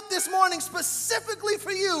thing up this morning specifically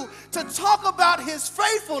for you to talk about his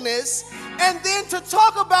faithfulness and then to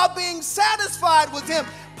talk about being satisfied with him.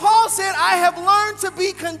 Paul said, I have learned to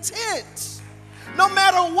be content no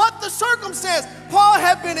matter what the circumstance. Paul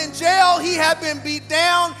had been in jail. He had been beat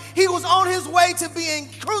down. He was on his way to being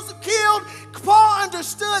killed. Paul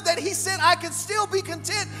understood that. He said, I can still be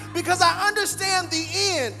content because I understand the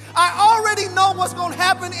end. I already know what's going to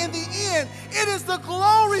happen in the end. It is the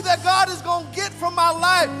glory that God is going to get from my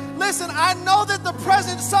life. Listen, I know that the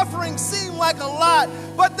present suffering seem like a lot,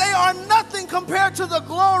 but they are nothing compared to the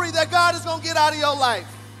glory that God is going to get out of your life.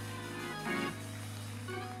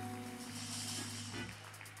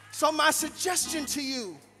 So my suggestion to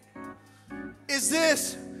you is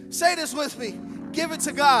this. Say this with me. Give it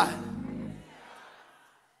to God.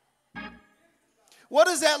 What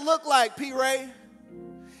does that look like, P. Ray?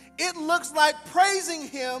 It looks like praising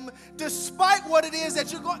him despite what it is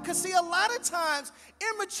that you're going. Because see, a lot of times,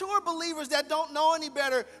 immature believers that don't know any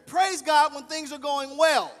better praise God when things are going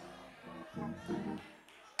well.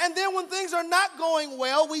 And then when things are not going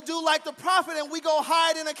well, we do like the prophet and we go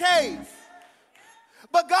hide in a cave.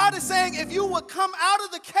 But God is saying, if you would come out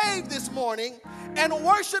of the cave this morning and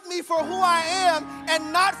worship me for who I am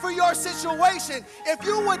and not for your situation, if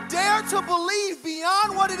you would dare to believe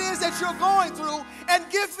beyond what it is that you're going through and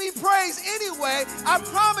give me praise anyway, I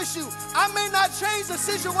promise you, I may not change the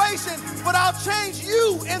situation, but I'll change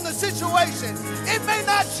you in the situation. It may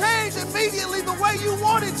not change immediately the way you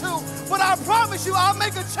want it to, but I promise you, I'll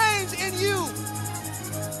make a change in you.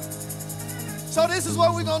 So this is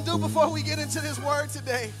what we're going to do before we get into this word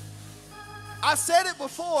today. I said it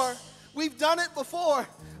before. We've done it before.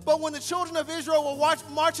 But when the children of Israel were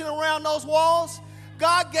marching around those walls,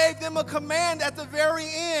 God gave them a command at the very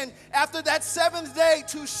end, after that seventh day,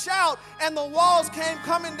 to shout, and the walls came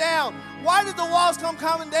coming down. Why did the walls come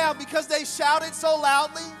coming down? Because they shouted so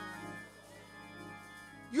loudly.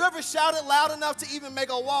 You ever shouted loud enough to even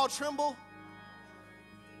make a wall tremble?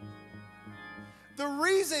 The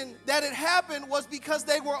reason that it happened was because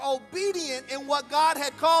they were obedient in what God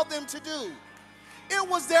had called them to do. It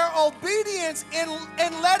was their obedience in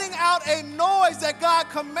letting out a noise that God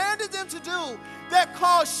commanded them to do that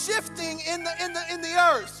caused shifting in the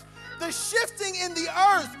earth. The shifting in the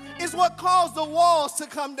earth is what caused the walls to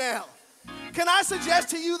come down. Can I suggest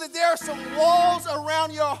to you that there are some walls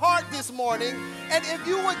around your heart this morning, and if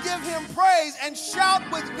you would give him praise and shout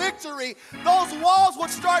with victory, those walls would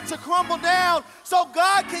start to crumble down so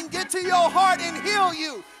God can get to your heart and heal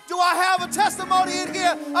you. Do I have a testimony in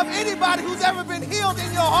here of anybody who's ever been healed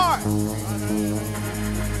in your heart?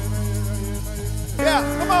 Yeah,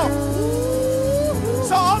 come on.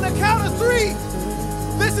 So on the count of 3,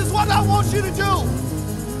 this is what I want you to do.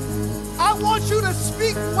 I want you to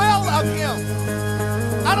speak well of him.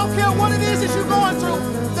 I don't care what it is that you're going through.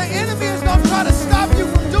 The enemy is going to try to stop you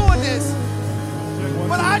from doing this.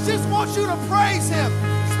 But I just want you to praise him.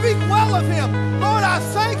 Speak well of him. Lord, I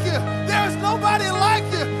thank you. There is nobody like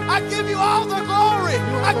you. I give you all the glory.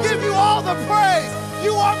 I give you all the praise.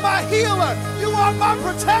 You are my healer. You are my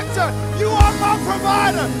protector. You are my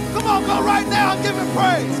provider. Come on, go right now and give him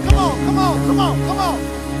praise. Come on, come on, come on, come on.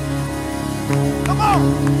 Come on,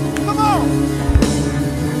 come on.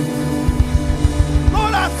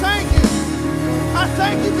 Lord, I thank you. I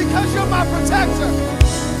thank you because you're my protector.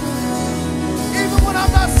 Even when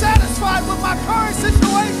I'm not satisfied with my current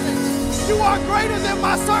situation, you are greater than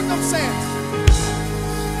my circumstance.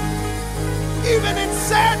 Even in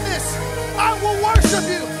sadness, I will worship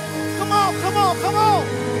you. Come on, come on, come on.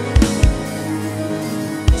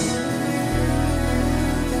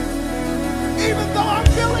 Even though I'm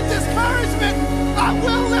feeling discouragement, I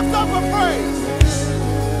will lift up a praise.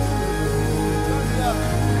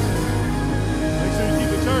 Make sure you keep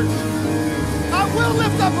the church. I will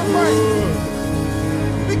lift up a praise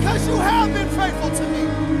because you have been faithful to me.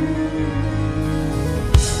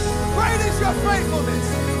 Great is your faithfulness.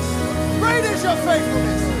 Great is your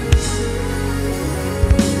faithfulness.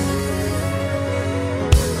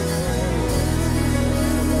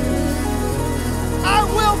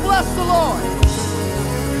 Lord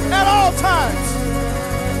at all times,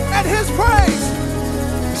 and his praise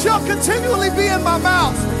shall continually be in my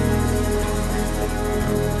mouth.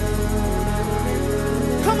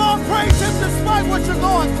 Come on, praise him despite what you're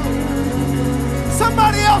going through.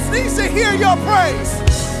 Somebody else needs to hear your praise.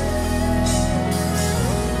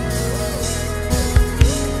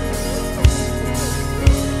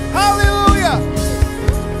 Hallelujah.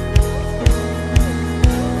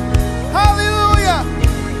 Hallelujah.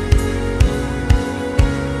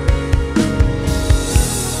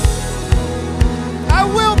 I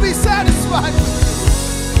will be satisfied.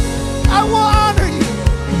 I will honor you.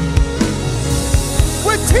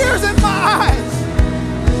 With tears in my eyes,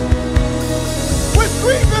 with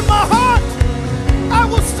grief in my heart, I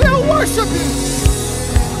will still worship you.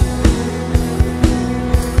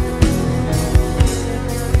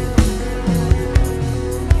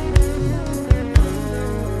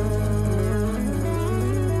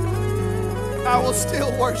 I will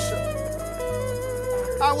still worship.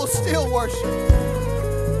 I will still worship.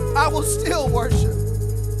 I will still worship.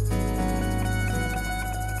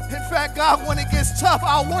 In fact, God, when it gets tough,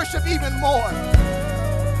 I'll worship even more.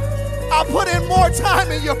 I'll put in more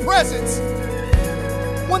time in your presence.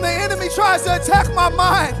 When the enemy tries to attack my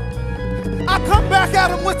mind, I come back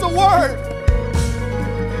at him with the word.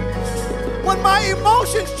 When my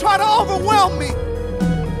emotions try to overwhelm me,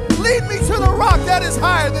 lead me to the rock that is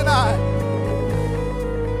higher than I.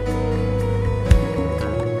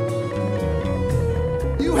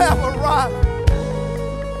 You have a rock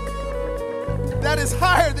that is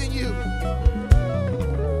higher than you.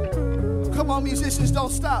 Come on, musicians,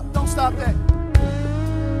 don't stop. Don't stop that.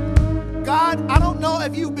 God, I don't know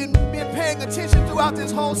if you've been paying attention throughout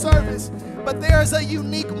this whole service, but there is a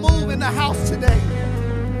unique move in the house today.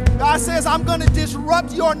 God says, I'm going to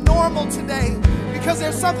disrupt your normal today because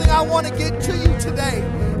there's something I want to get to you today.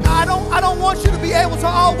 I don't want you to be able to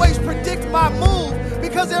always predict my move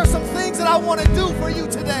because there are some things that I want to do for you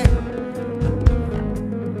today.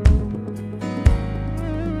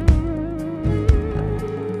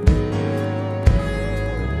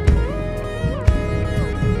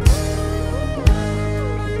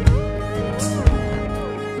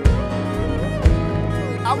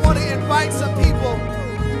 I want to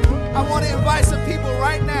invite some people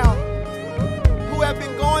right now who have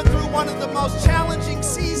been going through one of the most challenging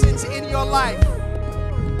seasons in your life.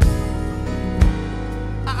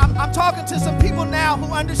 I'm talking to some people now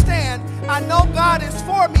who understand, I know God is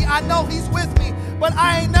for me, I know he's with me, but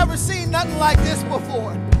I ain't never seen nothing like this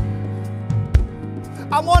before.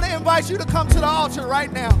 I want to invite you to come to the altar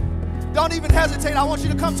right now. Don't even hesitate. I want you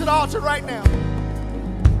to come to the altar right now.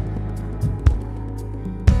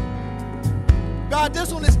 God,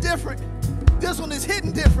 this one is different. This one is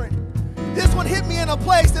hidden different. This one hit me in a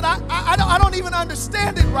place that I don't even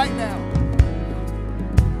understand it right now.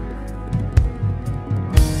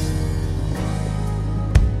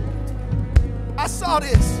 I saw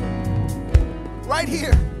this right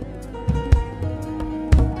here.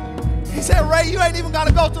 He said, Ray, you ain't even got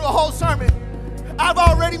to go through a whole sermon. I've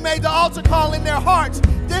already made the altar call in their hearts.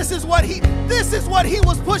 This is what he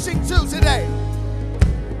was pushing to today.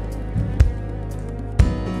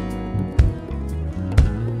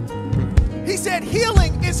 He said,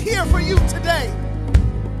 healing is here for you today.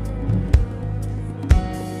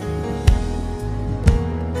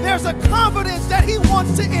 There's a confidence that he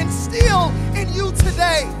wants to instill in you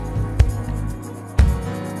today.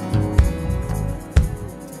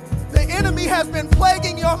 The enemy has been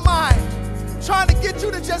plaguing your mind, trying to get you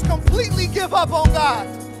to just completely give up on God.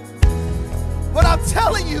 But I'm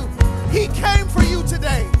telling you, he came for you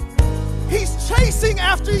today. He's chasing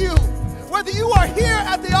after you. Whether you are here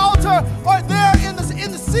at the altar or there in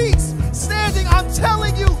the seats, standing, I'm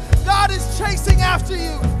telling you, God is chasing after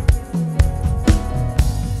you.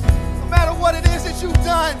 No matter what it is that you've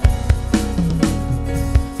done,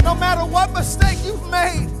 no matter what mistake you've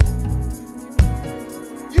made,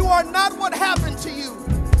 you are not what happened to you.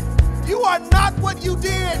 You are not what you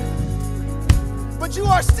did, but you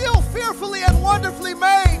are still fearfully and wonderfully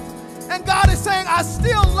made. And God is saying, I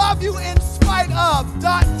still love you in spite of ...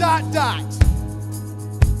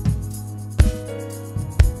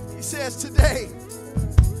 He says, today,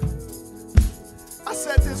 I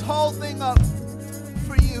set this whole thing up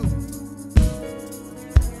for you.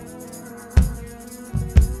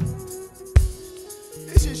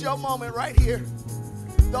 This is your moment right here.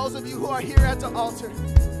 Those of you who are here at the altar,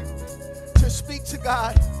 to speak to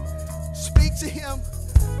God, speak to him.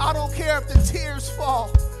 I don't care if the tears fall.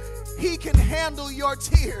 He can handle your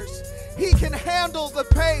tears. He can handle the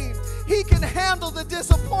pain. He can handle the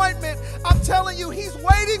disappointment. I'm telling you, he's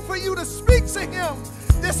waiting for you to speak to him.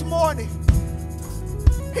 this morning.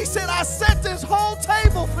 He said, I set this whole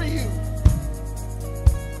table for you.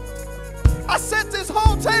 I set this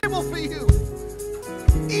whole table for you.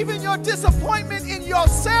 Even your disappointment in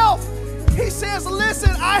yourself, he says,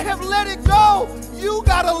 listen, I have let it go. You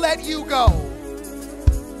gotta let you go.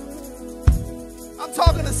 I'm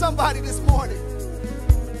talking to somebody this morning.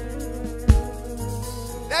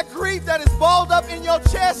 That grief that is balled up in your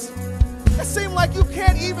chest, it seems like you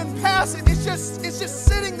can't even pass it. It's just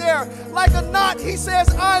sitting there like a knot. He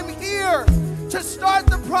says, I'm here to start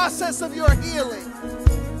the process of your healing.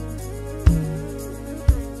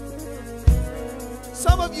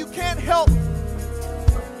 Some of you can't help.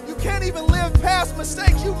 You can't even live past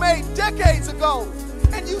mistakes you made decades ago.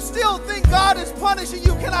 And you still think God is punishing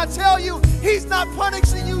you. Can I tell you, he's not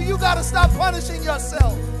punishing you. You got to stop punishing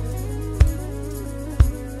yourself.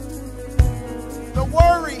 The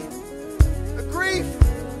worry, the grief,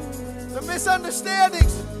 the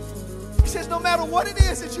misunderstandings. He says, no matter what it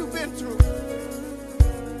is that you've been through,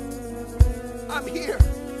 I'm here.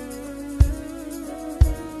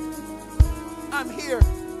 I'm here.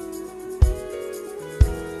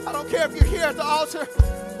 I don't care if you're here at the altar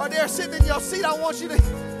or there sitting in your seat. I want you to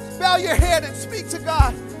bow your head and speak to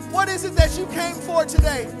God. What is it that you came for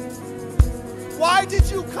today? Why did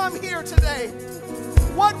you come here today?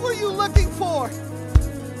 What were you looking for?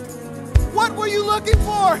 What were you looking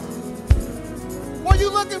for? Were you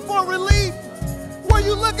looking for relief? Were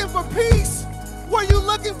you looking for peace? Were you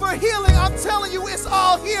looking for healing? I'm telling you, it's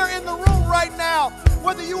all here in the room right now.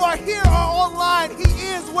 Whether you are here or online, he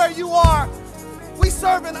is where you are. We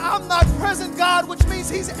serve an omnipresent God, which means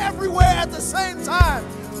he's everywhere at the same time.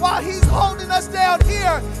 While he's holding us down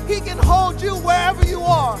here, he can hold you wherever you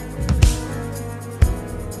are.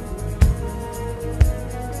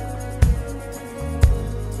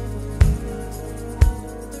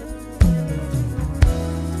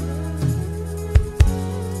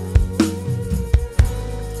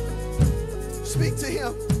 Speak to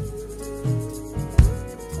him.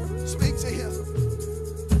 Speak to him.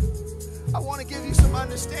 I want to give you some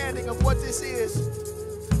understanding of what this is.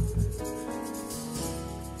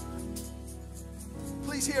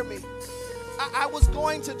 Please hear me. I was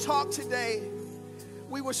going to talk today.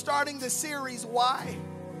 We were starting the series, Why?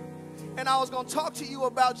 And I was going to talk to you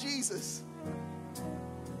about Jesus.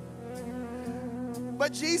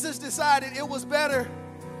 But Jesus decided it was better.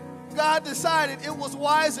 God decided it was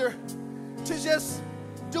wiser to just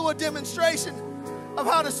do a demonstration of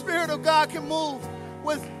how the Spirit of God can move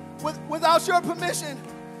without your permission,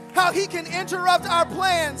 how he can interrupt our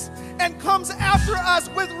plans and comes after us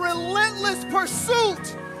with relentless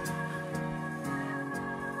pursuit.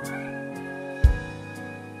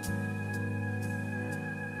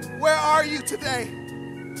 Where are you today?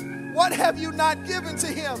 What have you not given to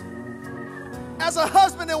him? As a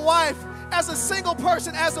husband and wife, as a single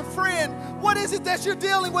person, as a friend, what is it that you're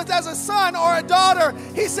dealing with as a son or a daughter?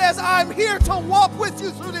 He says, I'm here to walk with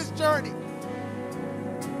you through this journey.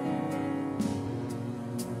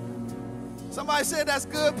 Somebody said, that's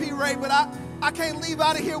good, P. Ray, but I can't leave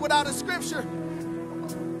out of here without a scripture.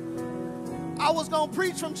 I was going to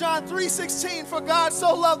preach from John 3:16, for God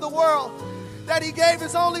so loved the world that he gave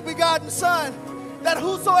his only begotten son, that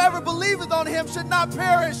whosoever believeth on him should not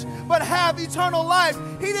perish, but have eternal life.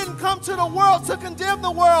 He didn't come to the world to condemn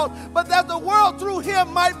the world, but that the world through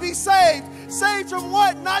him might be saved. Saved from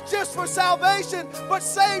what? Not just for salvation, but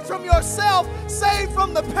saved from yourself, saved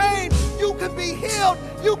from the pain. You can be healed.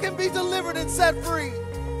 You can be delivered and set free.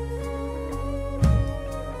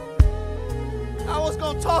 I was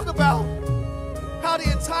going to talk about how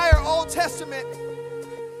the entire Old Testament,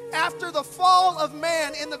 after the fall of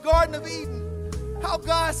man in the Garden of Eden, how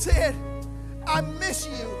God said, I miss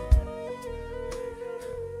you.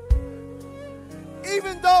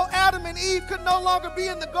 Even though Adam and Eve could no longer be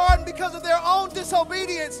in the garden because of their own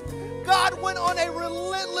disobedience, God went on a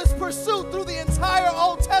relentless pursuit through the entire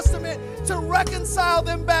Old Testament to reconcile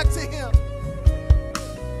them back to him.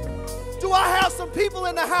 Do I have some people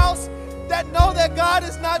in the house that know that God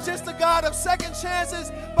is not just the God of second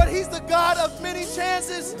chances, but he's the God of many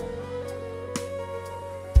chances?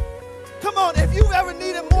 Come on, if you've ever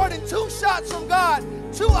needed more than 2 shots from God,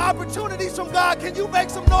 2 opportunities from God, can you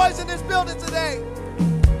make some noise in this building today?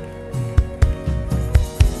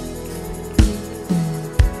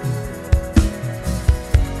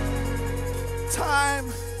 Time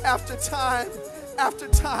after time after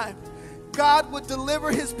time, God would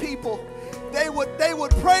deliver his people. They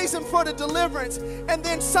would praise him for the deliverance, and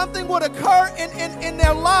then something would occur in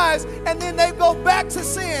their lives, and then they go back to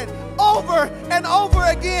sin over and over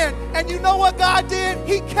again. And you know what God did?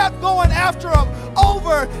 He kept going after them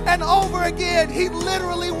over and over again. He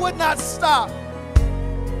literally would not stop.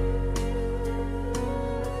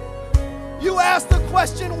 You ask the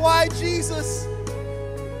question, why Jesus?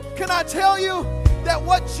 Can I tell you that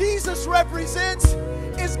what Jesus represents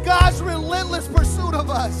is God's relentless pursuit of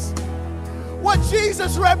us? What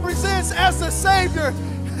Jesus represents as the Savior,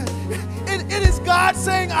 it is God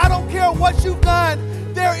saying, I don't care what you've done,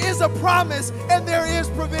 there is a promise and there is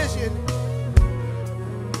provision.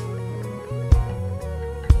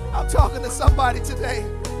 I'm talking to somebody today.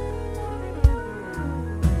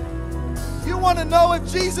 You want to know if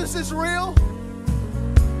Jesus is real?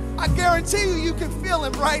 I guarantee you can feel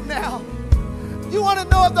him right now. You want to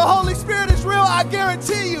know if the Holy Spirit is real? I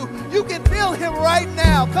guarantee you can feel him right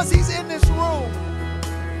now because he's in this room.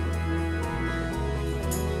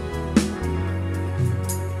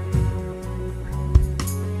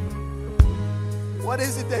 What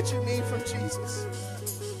is it that you need from Jesus?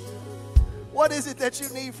 What is it that you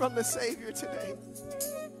need from the Savior today?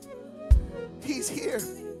 He's here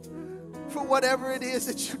for whatever it is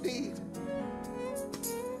that you need.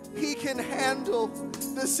 He can handle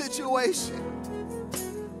the situation.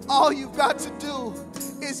 All you've got to do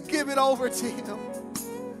is give it over to him.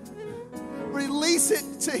 Release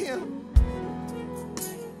it to him.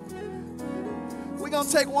 We're going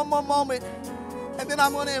to take one more moment, and then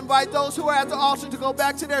I'm going to invite those who are at the altar to go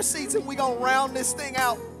back to their seats, and we're going to round this thing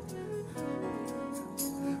out.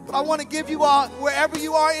 But I want to give you all, wherever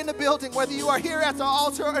you are in the building, whether you are here at the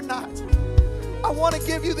altar or not, I want to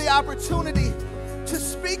give you the opportunity to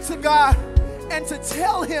speak to God and to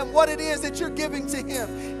tell him what it is that you're giving to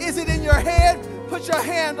him. Is it in your head? Put your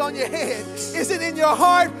hand on your head. Is it in your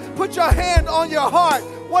heart? Put your hand on your heart.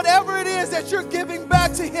 Whatever it is that you're giving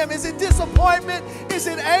back to him. Is it disappointment? Is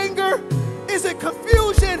it anger? Is it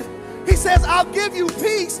confusion? He says, I'll give you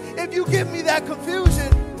peace if you give me that confusion.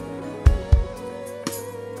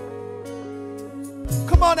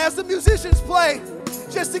 Come on, as the musicians play,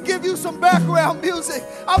 just to give you some background music,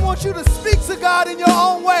 I want you to speak to God in your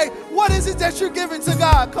own way. What is it that you're giving to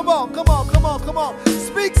God? Come on, come on, come on, come on.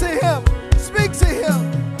 Speak to him. Speak to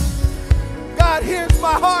him. God, here's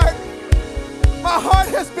my heart. My heart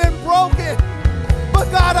has been broken.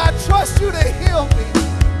 But God, I trust you to heal me.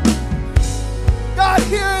 God,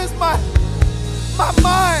 here is my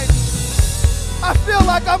mind. I feel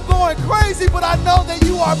like I'm going crazy, but I know that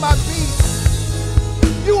you are my peace.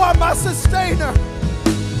 You are my sustainer.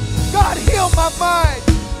 God, heal my mind.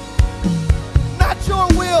 Not your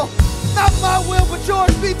will, not my will, but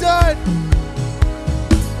yours be done.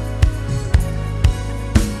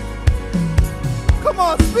 Come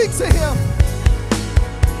on, speak to him.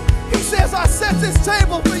 He says, I set this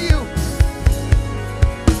table for you.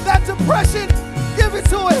 That depression, give it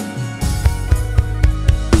to him.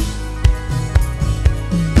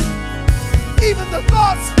 Even the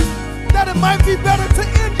thoughts that it might be better to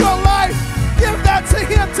end your life, give that to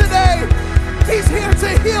him today. He's here to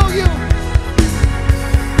heal you.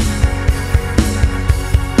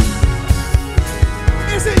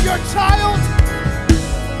 Is it your child?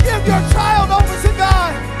 Give your child over to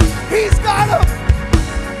God. He's got him.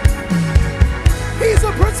 He's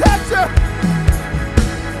a protector.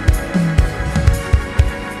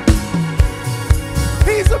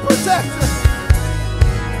 He's a protector.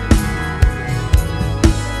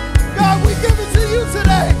 God, we give it to you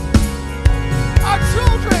today. Our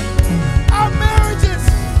children, our marriages,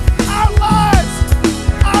 our lives,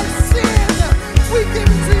 our sin, we give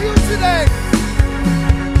it to you today.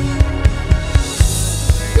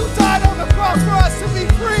 You died on the cross for us to be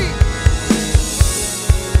free.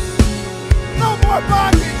 No more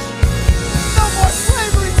bondage, no more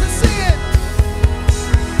slavery to sin.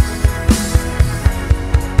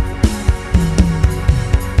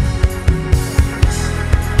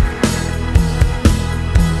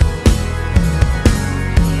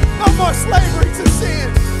 No more slavery to sin.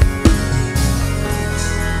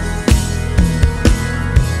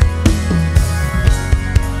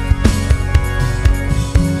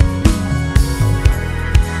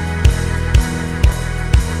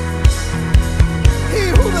 He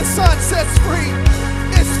who the Son sets free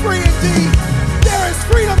is free indeed. There is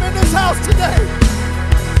freedom in this house today.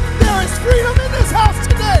 There is freedom in this house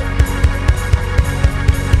today.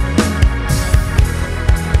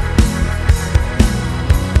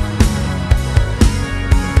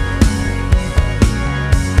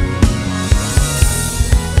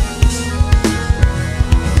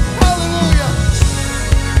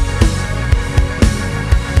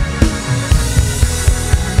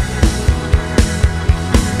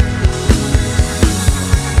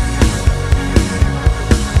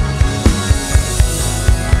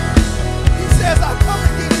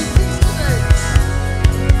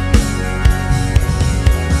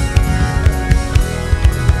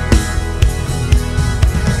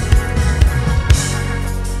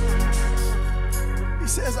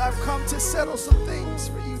 settle some things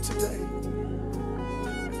for you today.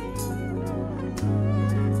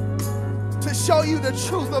 To show you the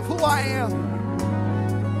truth of who I am.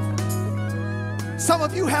 Some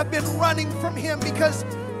of you have been running from him because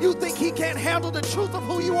you think he can't handle the truth of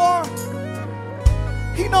who you are.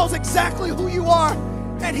 He knows exactly who you are,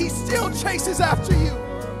 and he still chases after you.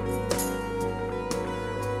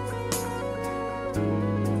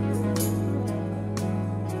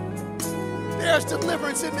 There's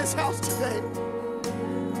deliverance in this house today.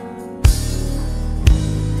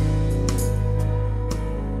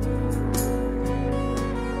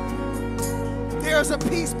 There's a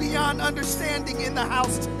peace beyond understanding in the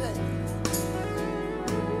house today.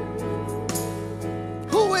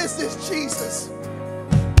 Who is this Jesus?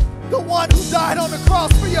 The one who died on the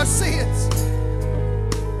cross for your sins.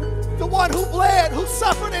 The one who bled, who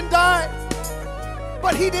suffered and died.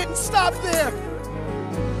 But he didn't stop there.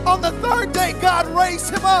 On the third day, God raised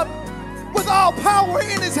him up with all power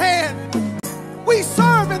in his hand. We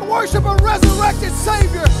serve and worship a resurrected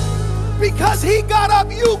Savior. Because he got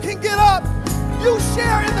up, you can get up. You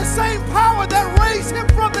share in the same power that raised him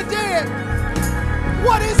from the dead.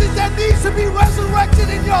 What is it that needs to be resurrected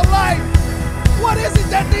in your life? What is it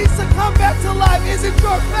that needs to come back to life? Is it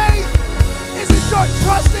your faith? Is it your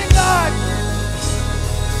trust in God?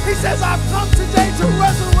 He says, I've come today to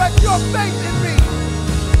resurrect your faith in me.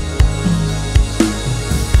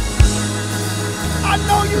 I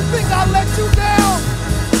know you think I let you down,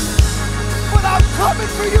 but I'm coming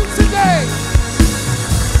for you today.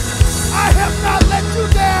 I have not let you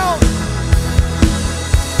down.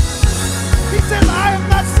 He says, I have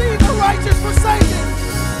not seen the righteous forsaken,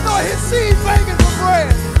 nor his seed begging for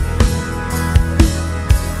bread.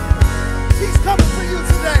 He's coming for you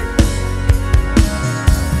today.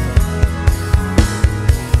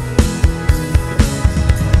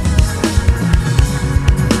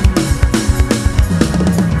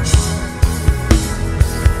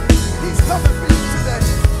 He's coming for you today.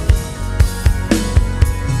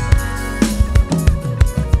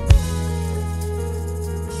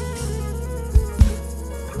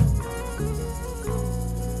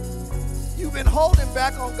 Holding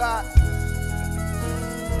back on God.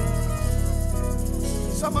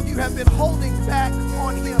 Some of you have been holding back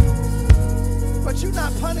on him, but you're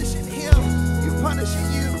not punishing him, you're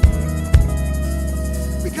punishing you.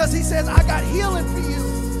 Because he says, I got healing for you,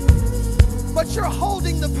 but you're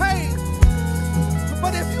holding the pain.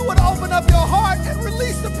 But if you would open up your heart and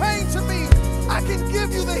release the pain to me, I can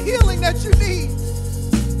give you the healing that you need.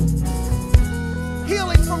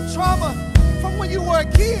 Healing from trauma from when you were a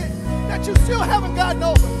kid that you still haven't gotten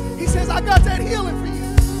over. He says, I got that healing for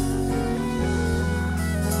you.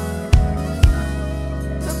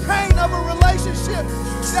 The pain of a relationship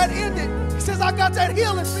that ended. He says, I got that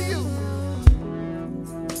healing for you.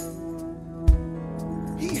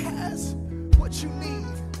 He has what you need.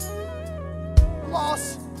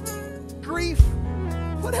 Loss, grief,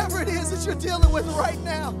 whatever it is that you're dealing with right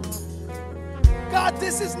now. God,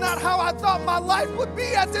 this is not how I thought my life would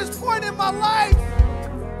be at this point in my life.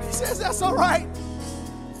 He says, that's all right.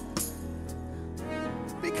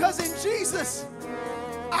 Because in Jesus,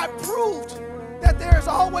 I proved that there is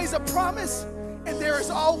always a promise and there is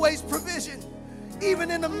always provision.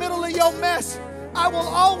 Even in the middle of your mess, I will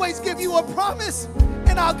always give you a promise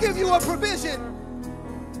and I'll give you a provision.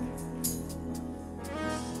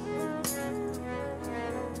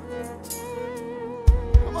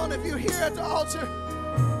 Come on, if you're here at the altar,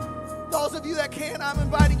 those of you that can, I'm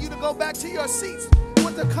inviting you to go back to your seats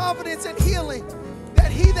with the confidence and healing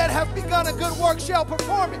that he that hath begun a good work shall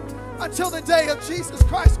perform it until the day of Jesus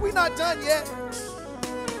Christ. We're not done yet.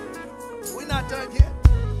 We're not done yet.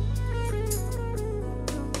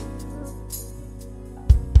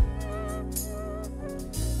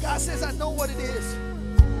 God says, I know what it is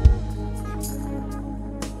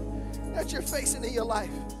that you're facing in your life.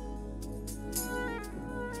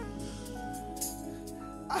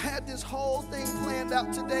 I had this whole thing planned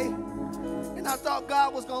out today, and I thought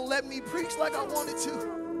God was going to let me preach like I wanted to.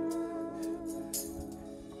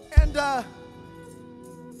 And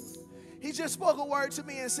he just spoke a word to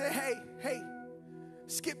me and said, hey,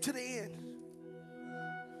 skip to the end.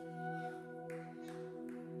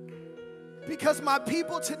 Because my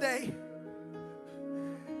people today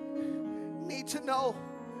need to know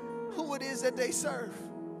who it is that they serve.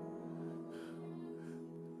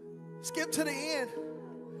 Skip to the end.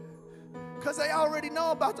 Because they already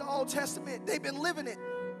know about the Old Testament. They've been living it.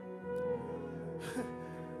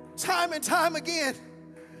 Time and time again,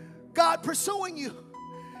 God pursuing you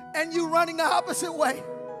and you running the opposite way.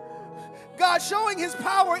 God showing his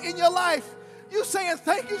power in your life. You saying,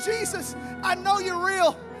 thank you, Jesus. I know you're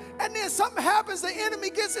real. And then something happens, the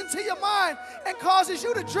enemy gets into your mind and causes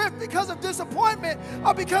you to drift because of disappointment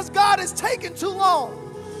or because God is taking too long.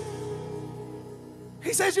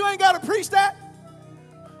 He says, you ain't got to preach that,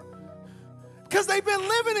 because they've been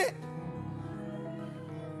living it.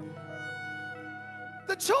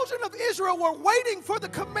 The children of Israel were waiting for the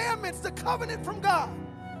commandments, the covenant from God.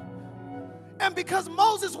 And because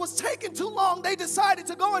Moses was taking too long, they decided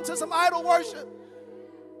to go into some idol worship.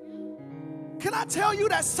 Can I tell you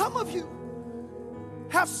that some of you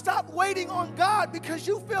have stopped waiting on God because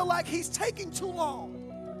you feel like he's taking too long?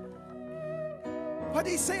 But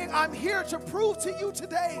he's saying, I'm here to prove to you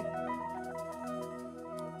today.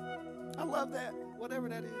 I love that, whatever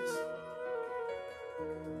that is.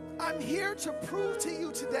 I'm here to prove to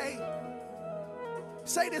you today.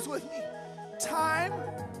 Say this with me. Time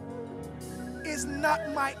is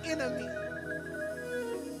not my enemy.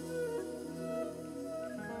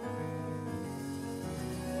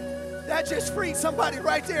 That just freed somebody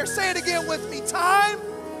right there. Say it again with me. Time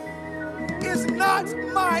is not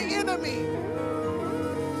my enemy.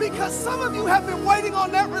 Because some of you have been waiting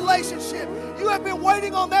on that relationship. You have been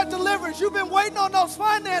waiting on that deliverance. You've been waiting on those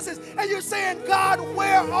finances. And you're saying, God,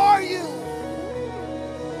 where are you?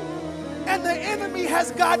 And the enemy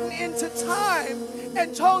has gotten into time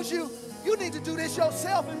and told you, you need to do this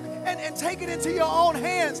yourself and take it into your own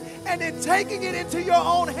hands. And in taking it into your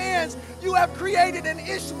own hands, you have created an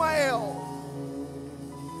Ishmael.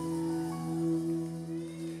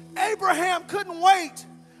 Abraham couldn't wait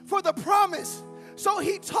for the promise. So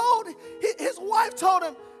he told, his wife told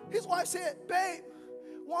him, his wife said, babe,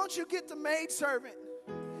 why don't you get the maidservant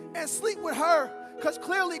and sleep with her, because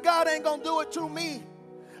clearly God ain't going to do it through me.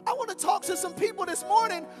 I want to talk to some people this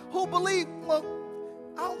morning who believe, well,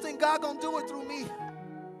 I don't think God going to do it through me.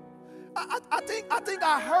 I think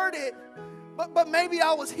I heard it, but maybe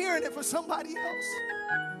I was hearing it for somebody else.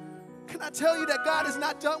 Can I tell you that God is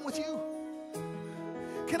not done with you?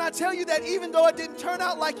 Can I tell you that even though it didn't turn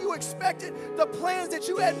out like you expected, the plans that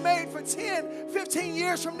you had made for 10, 15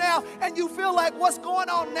 years from now, and you feel like what's going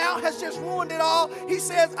on now has just ruined it all, he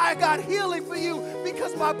says, I got healing for you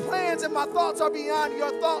because my plans and my thoughts are beyond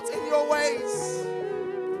your thoughts and your ways.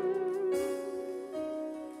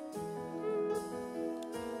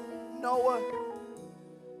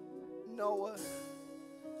 Noah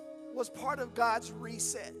was part of God's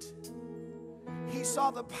reset. He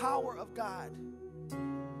saw the power of God.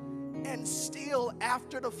 And still,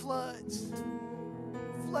 after the floods,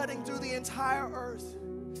 flooding through the entire earth,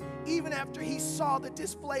 even after he saw the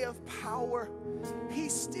display of power, he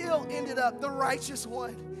still ended up, the righteous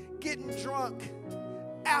one, getting drunk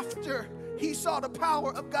after he saw the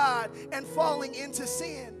power of God and falling into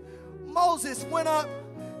sin. Moses went up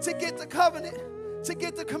to get the covenant, to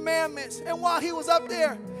get the commandments, and while he was up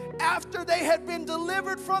there, after they had been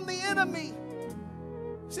delivered from the enemy,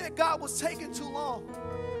 said God was taking too long.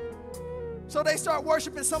 So they start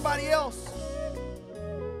worshiping somebody else.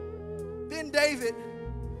 Then David,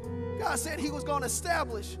 God said he was going to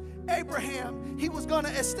establish. Abraham, he was going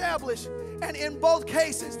to establish. And in both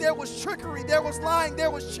cases, there was trickery, there was lying,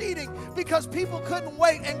 there was cheating, because people couldn't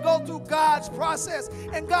wait and go through God's process.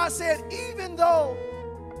 And God said, even though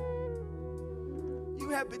you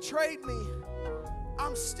have betrayed me,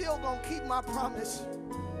 I'm still going to keep my promise.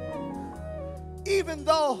 Even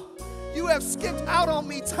though you have skipped out on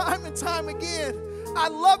me time and time again, I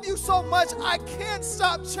love you so much, I can't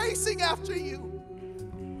stop chasing after you.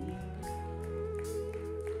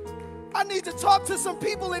 I need to talk to some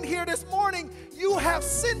people in here this morning. You have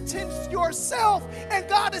sentenced yourself, and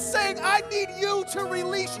God is saying, I need you to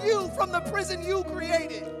release you from the prison you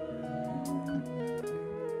created.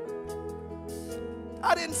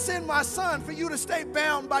 I didn't send my son for you to stay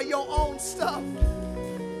bound by your own stuff.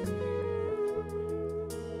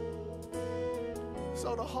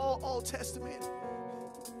 So the whole Old Testament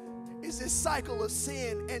is this cycle of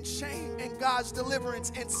sin and shame and God's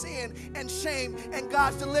deliverance, and sin and shame and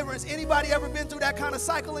God's deliverance. Anybody ever been through that kind of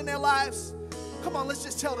cycle in their lives? Come on, let's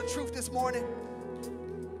just tell the truth this morning.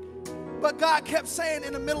 But God kept saying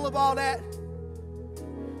in the middle of all that,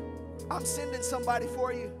 I'm sending somebody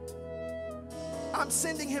for you. I'm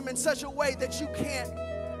sending him in such a way that you can't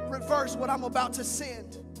reverse what I'm about to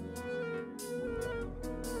send.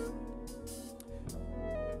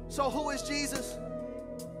 So who is Jesus?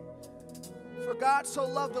 For God so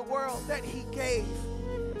loved the world that he gave.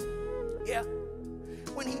 Yeah.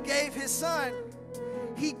 When he gave his son,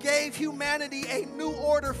 he gave humanity a new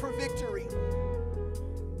order for victory.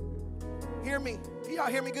 Hear me. Can y'all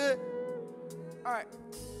hear me good? All right.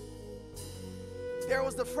 There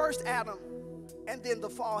was the first Adam, and then the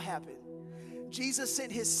fall happened. Jesus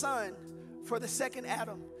sent his son for the second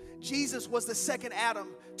Adam. Jesus was the second Adam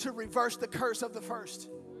to reverse the curse of the first.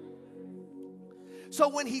 So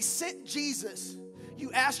when he sent Jesus,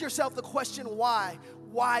 you ask yourself the question, why?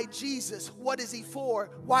 Why Jesus? What is he for?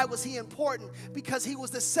 Why was he important? Because he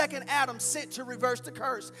was the second Adam sent to reverse the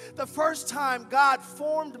curse. The first time God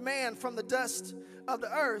formed man from the dust of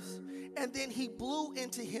the earth, and then he blew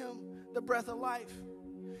into him the breath of life.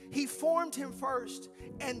 He formed him first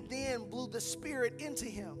and then blew the spirit into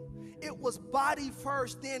him. It was body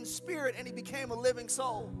first, then spirit, and he became a living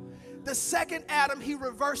soul. The second Adam, he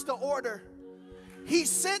reversed the order. He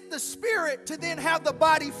sent the spirit to then have the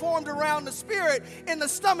body formed around the spirit in the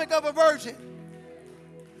stomach of a virgin.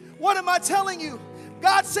 What am I telling you?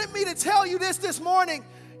 God sent me to tell you this morning.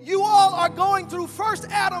 You all are going through first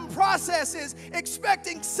Adam processes,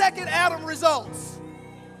 expecting second Adam results.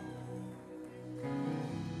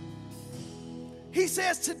 He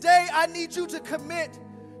says, today I need you to commit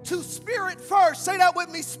to spirit first. Say that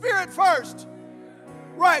with me, spirit first.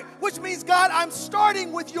 Right, which means, God, I'm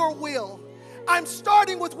starting with your will. I'm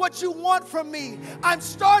starting with what you want from me. I'm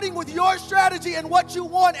starting with your strategy and what you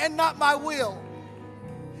want and not my will.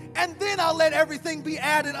 And then I'll let everything be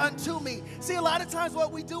added unto me. See, a lot of times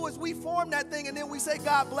what we do is we form that thing and then we say,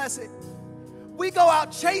 God bless it. We go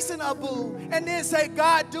out chasing a boo and then say,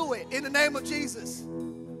 God, do it in the name of Jesus.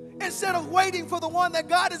 Instead of waiting for the one that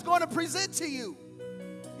God is going to present to you.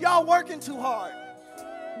 Y'all working too hard.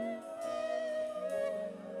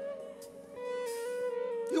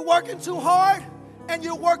 You're working too hard and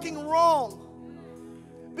you're working wrong.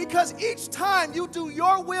 Because each time you do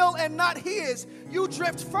your will and not his, you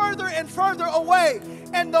drift further and further away.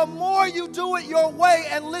 And the more you do it your way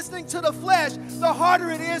and listening to the flesh, the harder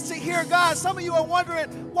it is to hear God. Some of you are wondering,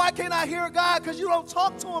 why can't I hear God? Because you don't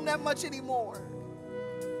talk to him that much anymore.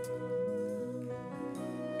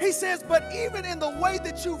 He says, but even in the way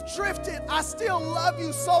that you've drifted, I still love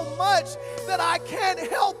you so much that I can't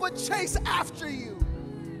help but chase after you.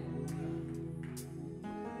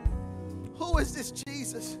 Who is this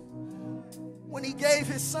Jesus? When he gave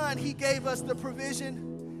his son, he gave us the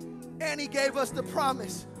provision and he gave us the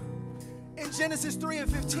promise. In Genesis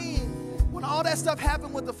 3:15, when all that stuff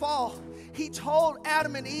happened with the fall, he told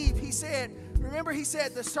Adam and Eve, he said, remember he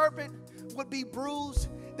said the serpent would be bruised,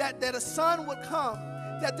 that a son would come,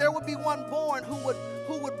 that there would be one born who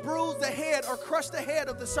would bruise the head or crush the head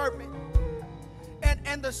of the serpent.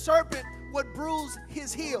 And the serpent would bruise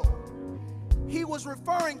his heel. He was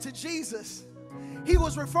referring to Jesus. He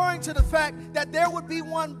was referring to the fact that there would be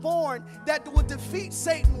one born that would defeat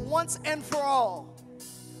Satan once and for all.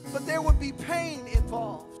 But there would be pain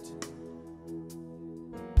involved.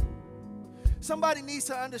 Somebody needs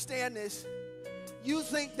to understand this. You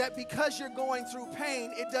think that because you're going through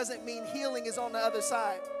pain, it doesn't mean healing is on the other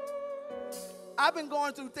side. I've been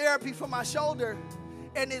going through therapy for my shoulder,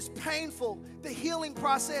 and it's painful. The healing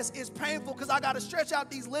process is painful because I got to stretch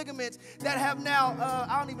out these ligaments that have now,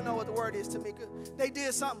 I don't even know what the word is, Tamika. They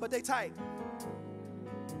did something, but they tight.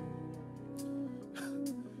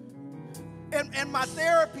 And my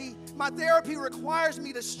therapy requires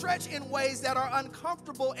me to stretch in ways that are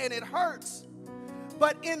uncomfortable and it hurts.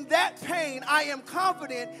 But in that pain, I am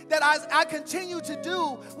confident that I continue to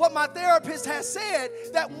do what my therapist has said,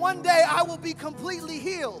 that one day I will be completely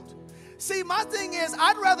healed. See, my thing is,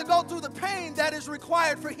 I'd rather go through the pain that is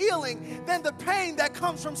required for healing than the pain that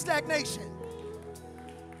comes from stagnation.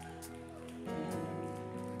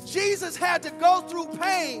 Jesus had to go through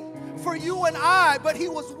pain for you and I, but he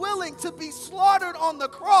was willing to be slaughtered on the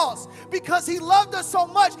cross because he loved us so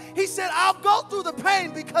much. He said, I'll go through the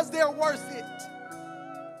pain because they're worth it.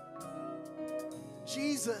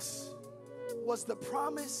 Jesus was the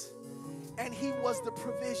promise and he was the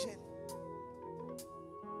provision.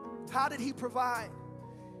 How did he provide?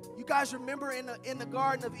 You guys remember in the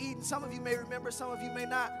Garden of Eden, some of you may remember, some of you may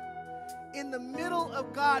not. In the middle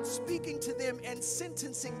of God speaking to them and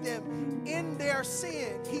sentencing them in their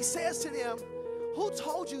sin, he says to them, who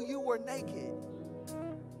told you you were naked?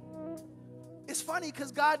 It's funny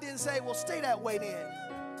because God didn't say, well, stay that way then.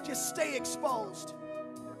 Just stay exposed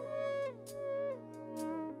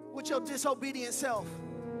with your disobedient self.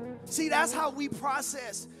 See, that's how we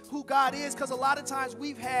process who God is, because a lot of times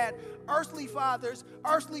we've had earthly fathers,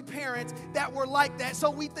 earthly parents that were like that, so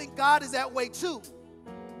we think God is that way too.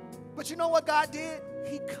 But you know what God did?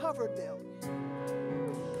 He covered them.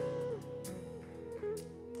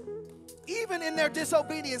 Even in their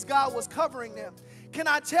disobedience, God was covering them. Can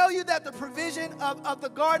I tell you that the provision of the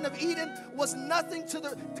Garden of Eden was nothing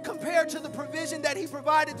compared to the provision that he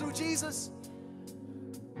provided through Jesus?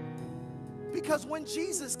 Because when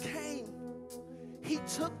Jesus came, he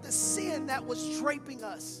took the sin that was draping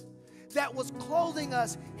us, that was clothing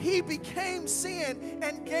us, he became sin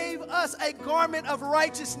and gave us a garment of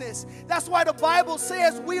righteousness. That's why the Bible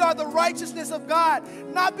says we are the righteousness of God,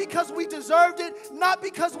 not because we deserved it, not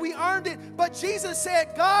because we earned it, but Jesus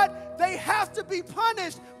said, God, they have to be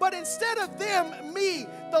punished, but instead of them, me.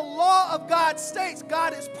 The law of God states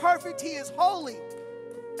God is perfect, he is holy.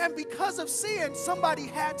 And because of sin, somebody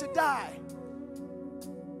had to die.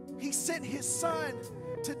 He sent his son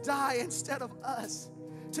to die instead of us,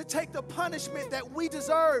 to take the punishment that we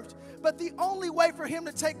deserved. But the only way for him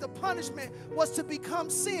to take the punishment was to become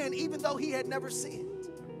sin, even though he had never sinned.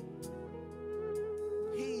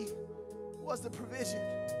 He was the provision.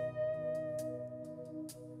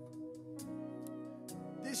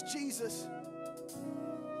 This Jesus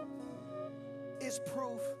is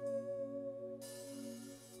proof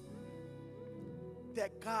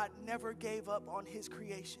that God never gave up on his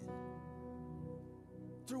creation.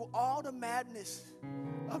 Through all the madness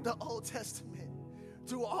of the Old Testament,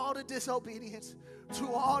 through all the disobedience,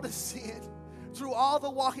 through all the sin, through all the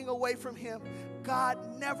walking away from him, God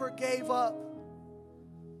never gave up.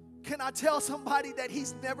 Can I tell somebody that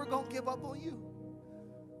he's never going to give up on you?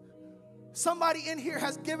 Somebody in here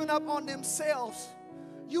has given up on themselves.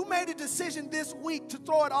 You made a decision this week to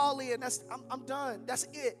throw it all in. I'm done. That's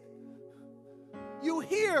it. You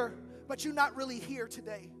here, but you're not really here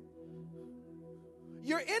today.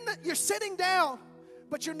 You're sitting down,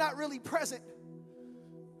 but you're not really present.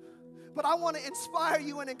 But I want to inspire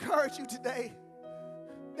you and encourage you today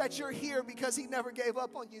that you're here because he never gave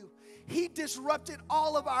up on you. He disrupted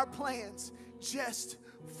all of our plans just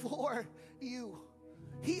for you.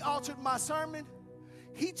 He altered my sermon.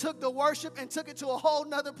 He took the worship and took it to a whole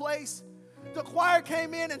nother place. The choir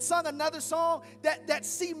came in and sung another song that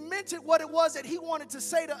cemented what it was that he wanted to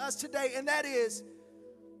say to us today, and that is,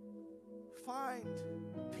 find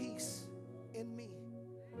peace in me.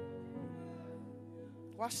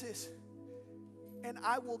 Watch this. And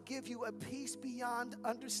I will give you a peace beyond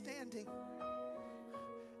understanding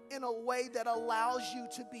in a way that allows you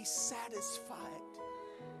to be satisfied.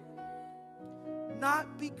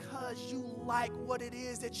 Not because you like what it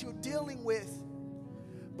is that you're dealing with,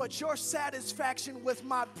 but your satisfaction with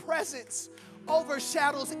my presence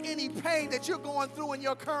overshadows any pain that you're going through in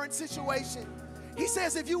your current situation. He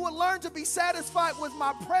says, if you would learn to be satisfied with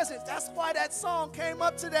my presence, that's why that song came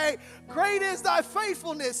up today. Great is thy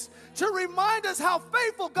faithfulness, to remind us how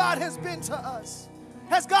faithful God has been to us.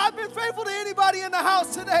 Has God been faithful to anybody in the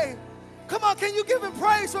house today? Come on, can you give him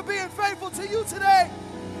praise for being faithful to you today?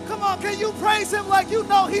 Come on, can you praise him like you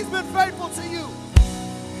know he's been faithful to you?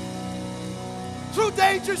 Through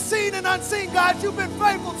danger seen and unseen, God, you've been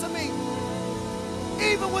faithful to me.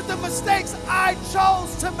 Even with the mistakes I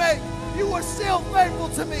chose to make, you were still faithful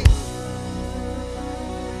to me.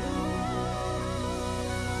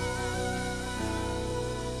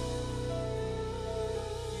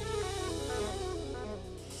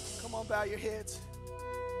 Come on, bow your heads.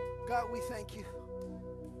 God, we thank you.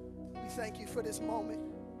 We thank you for this moment.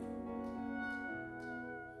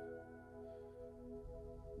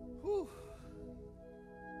 Whew.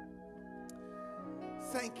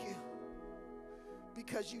 Thank you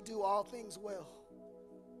because you do all things well.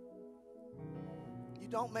 You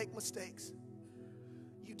don't make mistakes.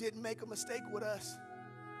 You didn't make a mistake with us.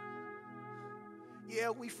 Yeah,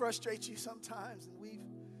 we frustrate you sometimes, and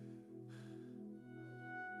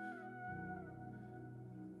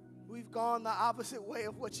we've gone the opposite way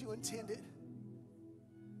of what you intended.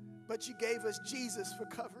 But you gave us Jesus for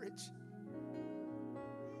coverage,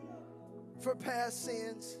 for past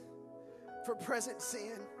sins, for present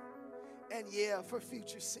sin, and yeah, for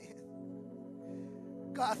future sin.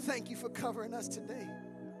 God, thank you for covering us today.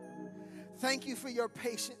 Thank you for your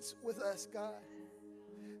patience with us, God.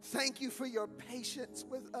 Thank you for your patience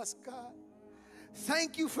with us, God.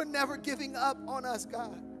 Thank you for never giving up on us,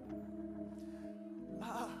 God.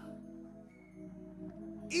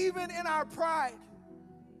 Even in our pride,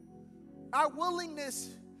 our willingness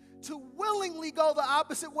to willingly go the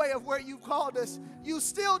opposite way of where you've called us, you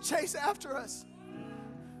still chase after us.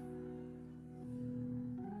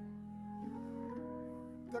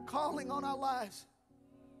 The calling on our lives,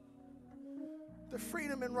 the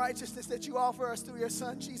freedom and righteousness that you offer us through your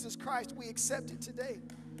Son, Jesus Christ, we accept it today.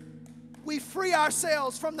 We free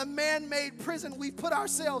ourselves from the man-made prison we put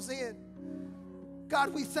ourselves in.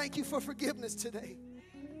 God, we thank you for forgiveness today.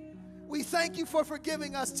 We thank you for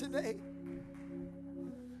forgiving us today.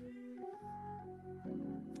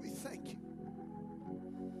 We thank you.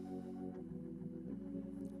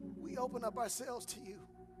 We open up ourselves to you.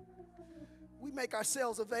 We make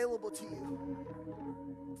ourselves available to you.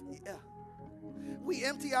 Yeah. We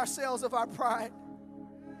empty ourselves of our pride.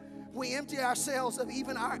 We empty ourselves of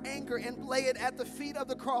even our anger and lay it at the feet of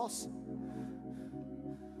the cross.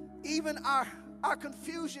 Even our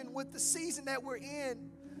confusion with the season that we're in,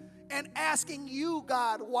 and asking you,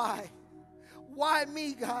 God, why? Why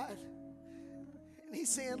me, God? And he's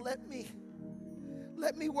saying, let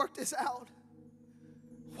me work this out.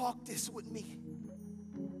 Walk this with me.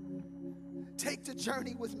 Take the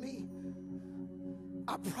journey with me.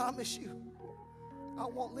 I promise you, I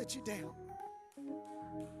won't let you down.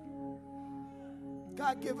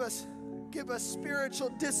 God, give us spiritual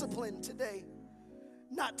discipline today,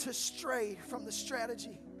 not to stray from the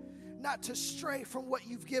strategy, not to stray from what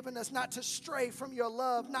you've given us, not to stray from your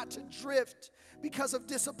love, not to drift because of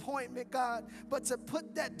disappointment, God, but to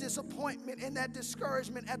put that disappointment and that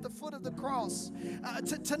discouragement at the foot of the cross,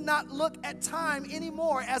 to not look at time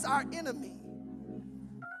anymore as our enemy,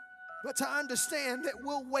 but to understand that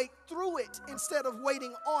we'll wait through it instead of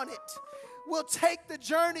waiting on it. We'll take the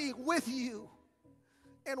journey with you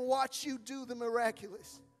and watch you do the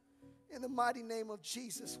miraculous. In the mighty name of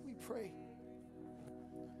Jesus, we pray.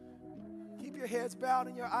 Keep your heads bowed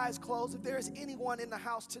and your eyes closed. If there is anyone in the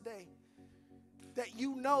house today that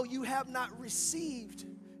you know you have not received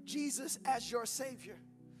Jesus as your Savior,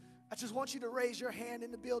 I just want you to raise your hand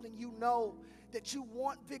in the building. You know that you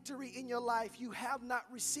want victory in your life. You have not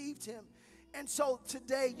received him. And so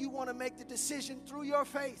today you want to make the decision through your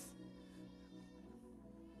faith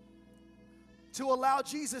to allow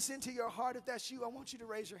Jesus into your heart. If that's you, I want you to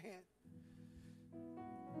raise your hand.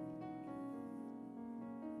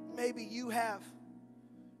 Maybe you have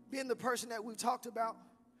been the person that we've talked about,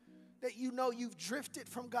 that you know you've drifted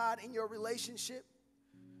from God in your relationship.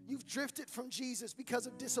 You've drifted from Jesus because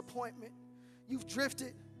of disappointment. You've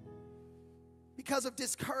drifted because of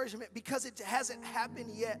discouragement, because it hasn't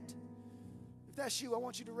happened yet. If that's you, I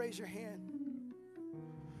want you to raise your hand.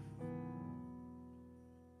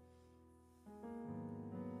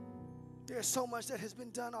 There's so much that has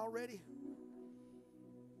been done already.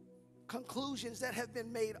 Conclusions that have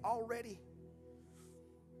been made already.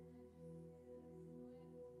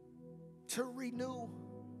 To renew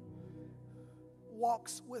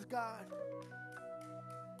walks with God.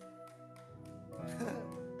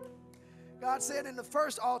 God said in the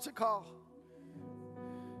first altar call,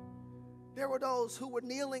 there were those who were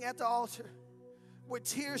kneeling at the altar with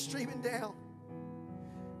tears streaming down.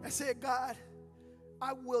 I said, God,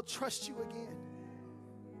 I will trust you again.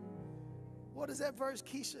 What is that verse,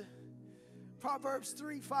 Keisha? Proverbs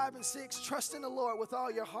 3, 5, and 6. Trust in the Lord with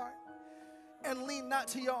all your heart and lean not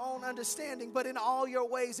to your own understanding, but in all your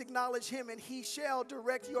ways acknowledge him and he shall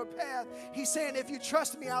direct your path. He's saying, if you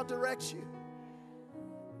trust me, I'll direct you.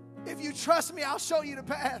 If you trust me, I'll show you the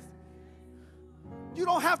path. You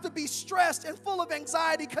don't have to be stressed and full of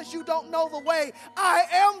anxiety because you don't know the way. I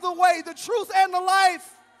am the way, the truth, and the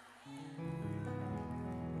life.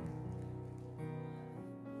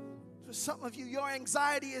 For some of you, your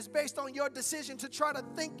anxiety is based on your decision to try to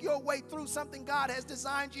think your way through something God has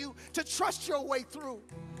designed you to trust your way through.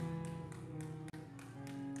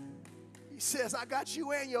 He says, I got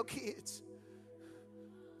you and your kids,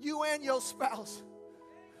 you and your spouse,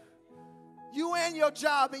 you and your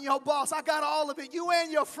job and your boss. I got all of it. You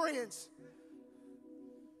and your friends.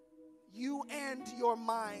 You and your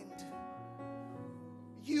mind.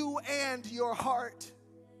 You and your heart.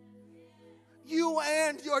 You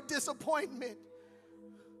and your disappointment.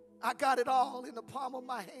 I got it all in the palm of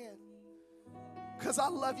my hand. Because I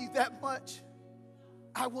love you that much.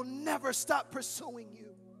 I will never stop pursuing you.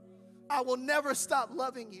 I will never stop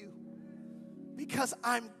loving you. Because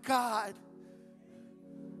I'm God.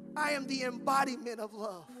 I am the embodiment of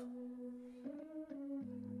love.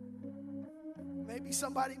 Maybe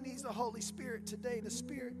somebody needs the Holy Spirit today, the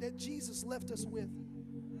Spirit that Jesus left us with.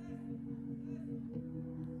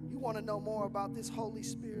 You want to know more about this Holy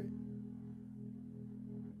Spirit?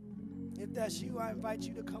 If that's you, I invite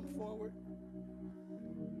you to come forward.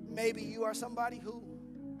 Maybe you are somebody who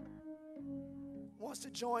wants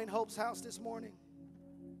to join Hope's House this morning.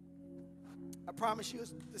 I promise you,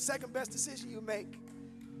 it's the second best decision you make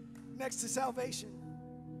next to salvation.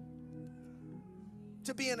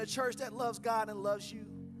 To be in a church that loves God and loves you.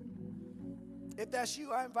 If that's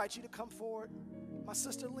you, I invite you to come forward. My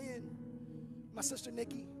sister Lynn, my sister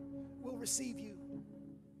Nikki will receive you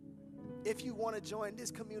if you want to join this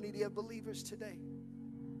community of believers today.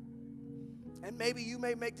 And maybe you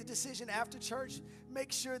may make the decision after church.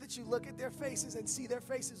 Make sure that you look at their faces and see their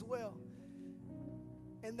faces well.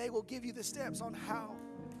 And they will give you the steps on how.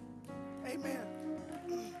 Amen.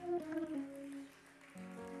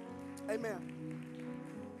 Amen.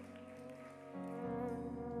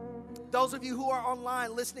 Those of you who are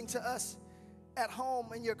online listening to us, at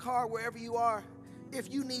home, in your car, wherever you are,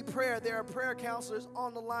 if you need prayer, there are prayer counselors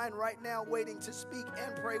on the line right now waiting to speak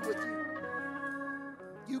and pray with you.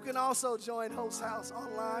 You can also join Hope's House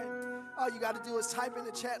online. All you got to do is type in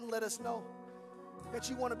the chat and let us know that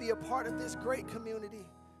you want to be a part of this great community.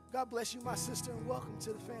 God bless you, my sister, and welcome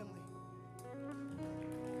to the family.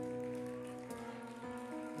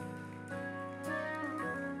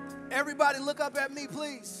 Everybody look up at me,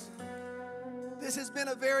 please. This has been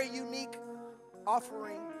a very unique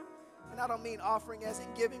offering. And I don't mean offering as in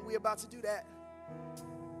giving. We're about to do that.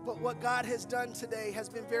 But what God has done today has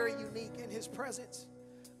been very unique in his presence.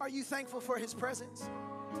 Are you thankful for his presence?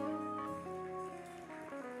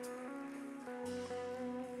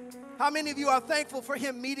 How many of you are thankful for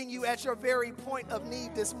him meeting you at your very point of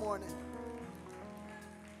need this morning?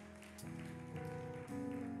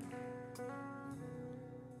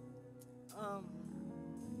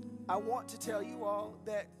 I want to tell you all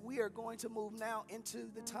that we are going to move now into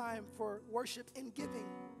the time for worship and giving.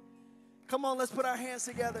 Come on, let's put our hands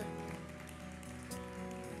together.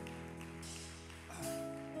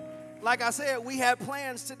 Like I said, we had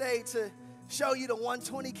plans today to show you the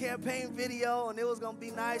 120 campaign video, and it was going to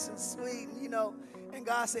be nice and sweet, and, you know, and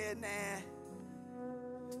God said, nah.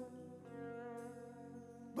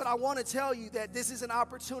 But I want to tell you that this is an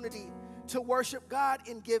opportunity to worship God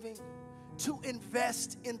in giving, to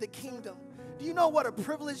invest in the kingdom. Do you know what a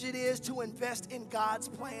privilege it is to invest in God's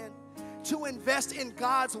plan, to invest in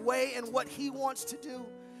God's way and what he wants to do?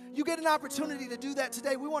 You get an opportunity to do that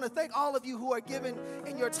today. We want to thank all of you who are giving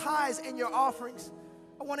in your tithes and your offerings.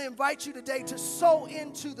 I want to invite you today to sow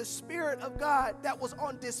into the Spirit of God that was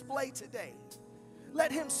on display today.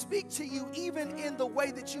 Let him speak to you even in the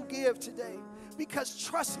way that you give today. Because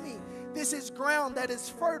trust me, this is ground that is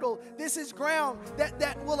fertile. This is ground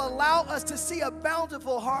that will allow us to see a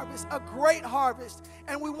bountiful harvest, a great harvest.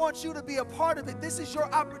 And we want you to be a part of it. This is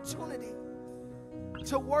your opportunity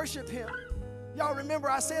to worship him. Y'all remember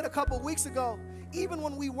I said a couple weeks ago, even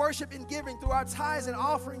when we worship and giving through our tithes and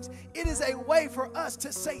offerings, it is a way for us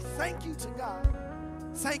to say thank you to God.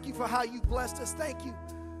 Thank you for how you blessed us. Thank you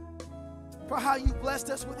for how you blessed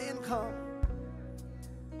us with income.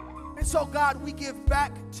 And so, God, we give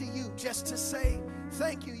back to you just to say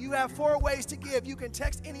thank you. You have 4 ways to give. You can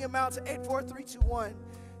text any amount to 84321.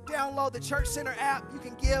 Download the Church Center app. You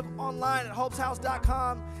can give online at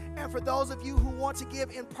hopeshouse.com. And for those of you who want to give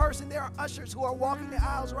in person, there are ushers who are walking the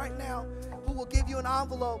aisles right now who will give you an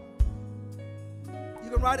envelope. You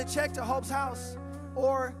can write a check to Hope's House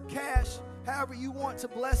or cash, however you want to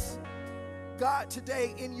bless God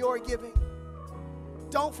today in your giving.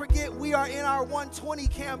 Don't forget, we are in our 120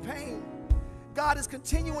 campaign. God is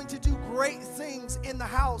continuing to do great things in the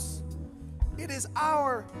house. It is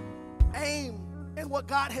our aim and what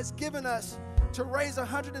God has given us to raise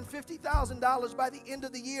 $150,000 by the end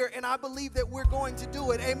of the year, and I believe that we're going to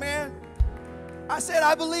do it. Amen? I said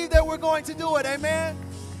I believe that we're going to do it. Amen?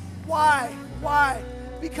 Why? Why?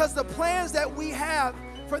 Because the plans that we have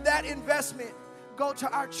for that investment go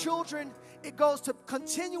to our children. It goes to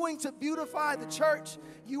continuing to beautify the church.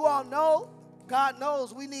 You all know, God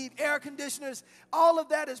knows, we need air conditioners. All of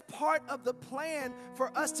that is part of the plan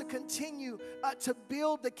for us to continue to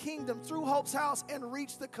build the kingdom through Hope's House and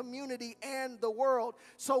reach the community and the world.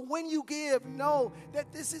 So when you give, know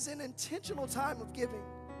that this is an intentional time of giving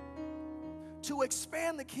to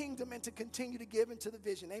expand the kingdom and to continue to give into the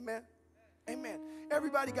vision. Amen? Amen.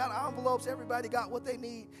 Everybody got envelopes. Everybody got what they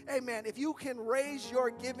need. Amen. If you can raise your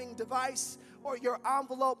giving device or your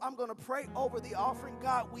envelope, I'm going to pray over the offering.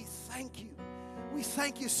 God, we thank you. We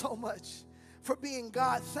thank you so much for being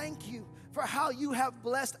God. Thank you for how you have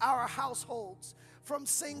blessed our households, from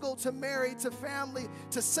single to married to family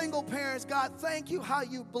to single parents. God, thank you how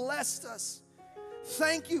you blessed us.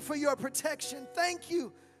 Thank you for your protection. Thank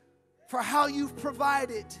you for how you've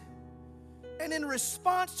provided. And in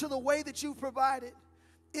response to the way that you've provided,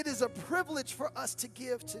 it is a privilege for us to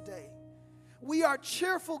give today. We are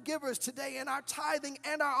cheerful givers today in our tithing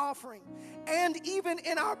and our offering, and even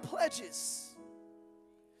in our pledges.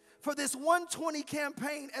 For this 120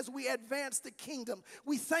 campaign, as we advance the kingdom,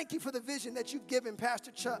 we thank you for the vision that you've given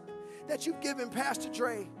Pastor Chuck, that you've given Pastor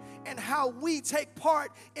Dre, and how we take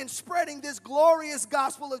part in spreading this glorious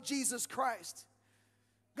gospel of Jesus Christ.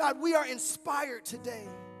 God, we are inspired today.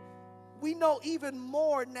 We know even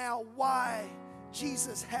more now why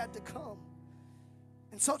Jesus had to come.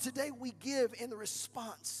 And so today we give in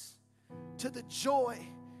response to the joy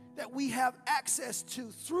that we have access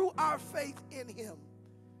to through our faith in him.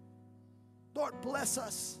 Lord, bless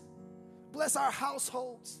us. Bless our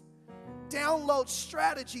households. Download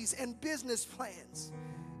strategies and business plans.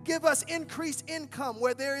 Give us increased income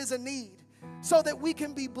where there is a need. so that we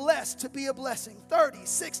can be blessed to be a blessing, 30,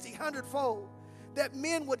 60, 100-fold, that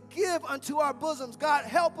men would give unto our bosoms. God,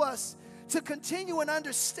 help us to continue and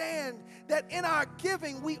understand that in our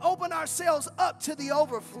giving, we open ourselves up to the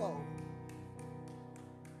overflow.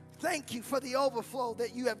 Thank you for the overflow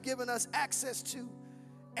that you have given us access to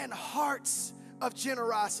and hearts of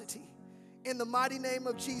generosity. In the mighty name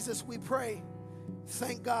of Jesus, we pray.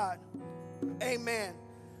 Thank God. Amen.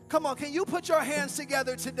 Come on, can you put your hands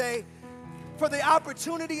together today for the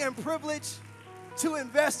opportunity and privilege to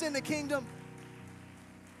invest in the kingdom?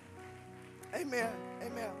 Amen.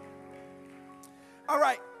 Amen. All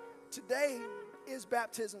right. Today is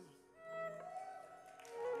baptism.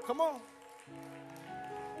 Come on.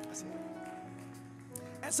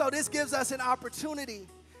 And so this gives us an opportunity.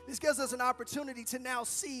 This gives us an opportunity to now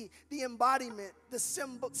see the embodiment, the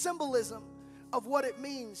symbolism of what it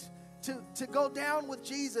means to go down with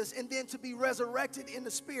Jesus and then to be resurrected in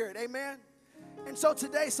the Spirit. Amen. And so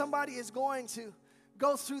today somebody is going to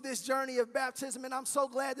go through this journey of baptism, and I'm so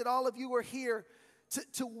glad that all of you are here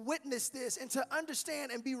to witness this and to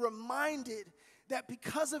understand and be reminded that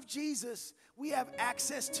because of Jesus, we have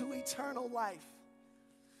access to eternal life.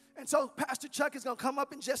 And so Pastor Chuck is going to come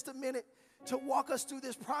up in just a minute to walk us through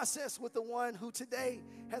this process with the one who today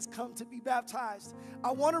has come to be baptized.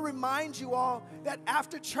 I want to remind you all that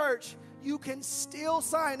after church, you can still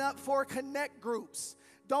sign up for connect groups.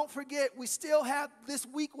 Don't forget, we still have, this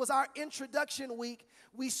week was our introduction week.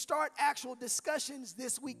 We start actual discussions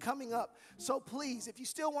this week coming up. So please, if you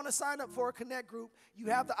still want to sign up for a connect group, you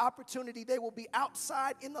have the opportunity. They will be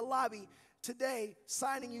outside in the lobby today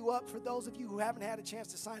signing you up for those of you who haven't had a chance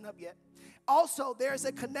to sign up yet. Also, there's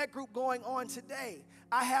a connect group going on today.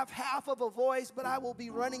 I have half of a voice, but I will be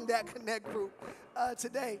running that connect group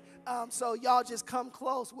today. So y'all just come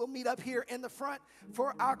close. We'll meet up here in the front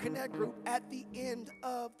for our connect group at the end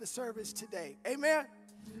of the service today. Amen?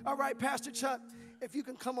 All right, Pastor Chuck, if you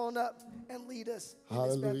can come on up and lead us in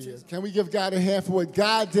this baptism. Can we give God a hand for what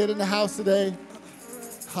God did in the house today?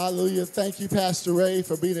 Hallelujah. Thank you, Pastor Ray,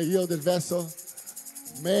 for being a yielded vessel.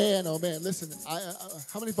 Man, oh man, listen,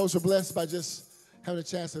 how many folks were blessed by just having a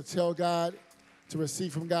chance to tell God, to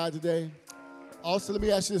receive from God today? Also, let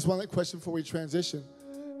me ask you this one question before we transition.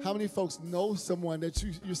 How many folks know someone that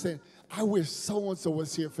you're saying, I wish so-and-so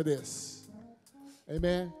was here for this?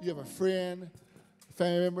 Amen? You have a friend,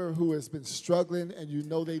 family member who has been struggling and you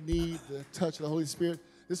know they need the touch of the Holy Spirit.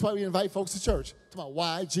 This is why we invite folks to church. Talk about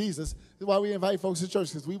why Jesus. This is why we invite folks to church,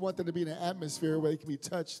 because we want them to be in an atmosphere where they can be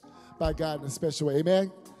touched by God in a special way. Amen?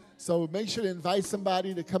 So make sure to invite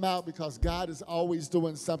somebody to come out, because God is always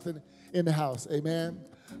doing something in the house. Amen?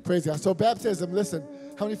 Praise God. So baptism, listen,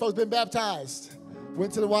 how many folks been baptized?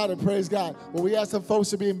 Went to the water, praise God. Well, we have some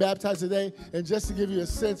folks who are being baptized today, and just to give you a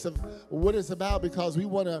sense of what it's about, because we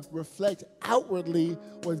want to reflect outwardly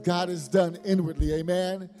what God has done inwardly,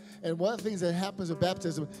 amen? And one of the things that happens with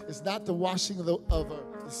baptism is not the washing of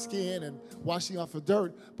the skin and washing off of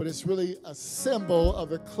dirt, but it's really a symbol of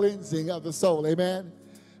the cleansing of the soul, amen?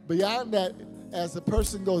 Beyond that, as the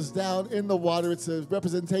person goes down in the water, it's a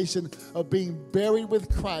representation of being buried with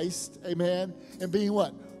Christ, amen, and being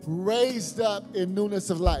what? Raised up in newness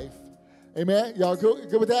of life. Amen? Y'all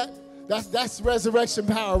good with that? That's resurrection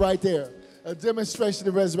power right there. A demonstration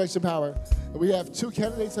of resurrection power. We have two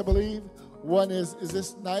candidates, I believe. One is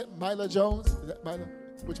this Mila Jones? Is that Mila?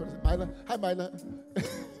 Which one is it? Mila? Hi, Mila.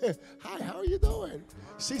 Hi, how are you doing?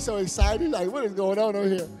 She's so excited. Like, what is going on over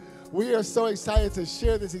here? We are so excited to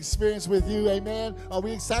share this experience with you. Amen? Are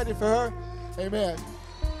we excited for her? Amen.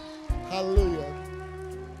 Hallelujah.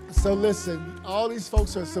 So listen, all these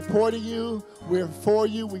folks are supporting you. We're for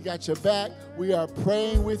you. We got your back. We are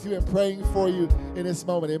praying with you and praying for you in this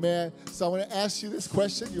moment. Amen. So I want to ask you this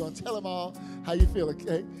question. You want to tell them all how you feel,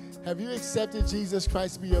 okay? Have you accepted Jesus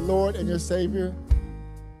Christ to be your Lord and your Savior?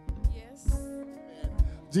 Yes.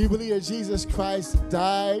 Do you believe that Jesus Christ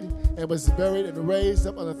died and was buried and raised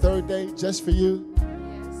up on the third day just for you?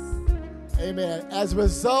 Amen. As a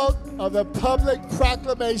result of the public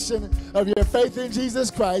proclamation of your faith in Jesus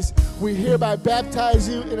Christ, we hereby baptize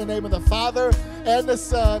you in the name of the Father and the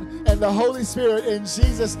Son and the Holy Spirit in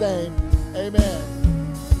Jesus' name. Amen.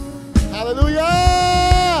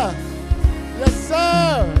 Hallelujah. Yes,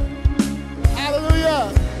 sir.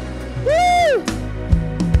 Hallelujah. Woo.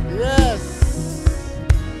 Yes.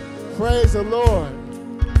 Praise the Lord.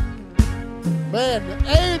 Man,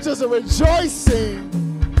 the angels are rejoicing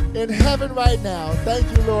in heaven right now. Thank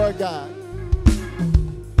you, Lord God.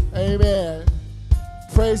 Amen.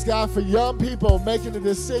 Praise God for young people making the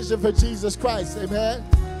decision for Jesus Christ. Amen.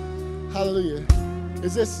 Hallelujah.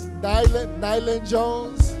 Is this Nyland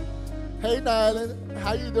Jones? Hey, Nyland.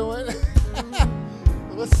 How you doing?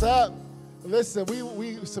 What's up? Listen,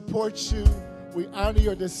 we support you. We honor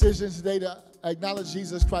your decisions today to acknowledge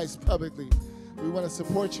Jesus Christ publicly. We want to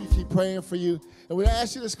support you, keep praying for you. And we're going to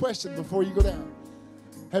ask you this question before you go down.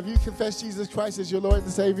 Have you confessed Jesus Christ as your Lord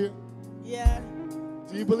and Savior? Yeah.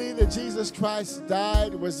 Do you believe that Jesus Christ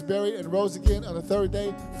died, was buried, and rose again on the third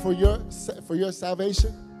day for your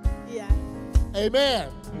salvation? Yeah. Amen.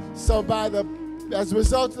 So as a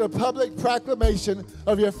result of the public proclamation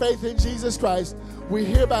of your faith in Jesus Christ, we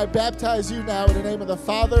hereby baptize you now in the name of the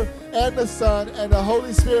Father and the Son and the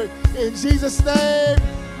Holy Spirit. In Jesus' name,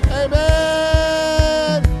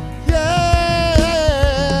 amen.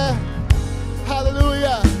 Yeah.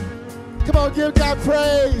 Hallelujah. Come on, give God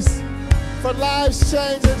praise for lives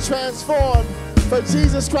changed and transformed for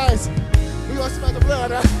Jesus Christ. We going to smell the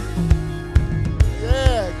blood, huh?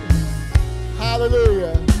 Yeah.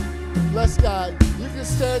 Hallelujah. Bless God. You can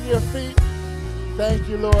stand to your feet. Thank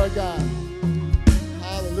you, Lord God.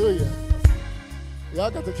 Hallelujah. Y'all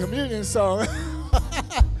got the communion song.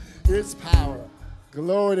 It's power.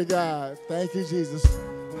 Glory to God. Thank you, Jesus.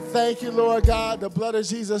 Thank you, Lord God. The blood of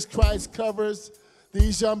Jesus Christ covers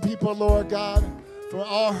these young people, Lord God, from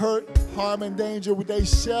all hurt, harm, and danger. They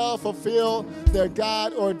shall fulfill their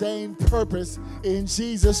God-ordained purpose in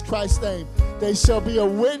Jesus Christ's name. They shall be a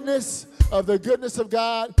witness of the goodness of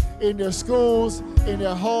God in their schools, in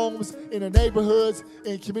their homes, in their neighborhoods,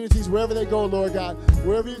 in communities, wherever they go, Lord God.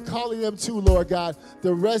 Wherever you're calling them to, Lord God,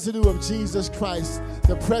 the residue of Jesus Christ,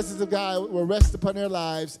 the presence of God will rest upon their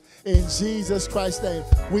lives in Jesus Christ's name.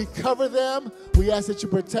 We cover them. We ask that you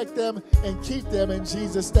protect them and keep them in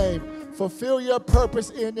Jesus' name. Fulfill your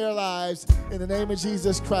purpose in their lives in the name of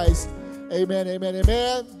Jesus Christ. Amen, amen,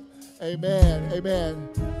 amen, amen, amen.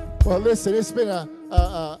 Well, listen, it's been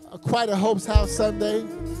quite a Hope's House Sunday.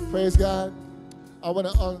 Praise God. I want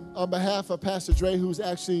to, on behalf of Pastor Dre, who's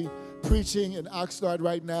actually preaching in Oxnard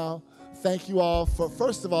right now, thank you all for,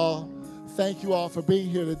 first of all, thank you all for being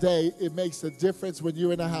here today. It makes a difference when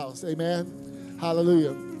you're in the house. Amen.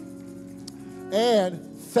 Hallelujah. And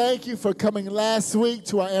thank you for coming last week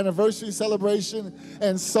to our anniversary celebration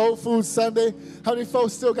and Soul Food Sunday. How many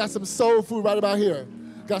folks still got some soul food right about here?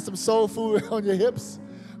 Got some soul food on your hips?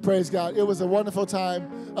 Praise God. It was a wonderful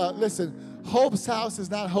time. Listen, Hope's House is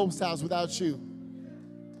not Hope's House without you.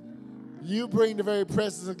 You bring the very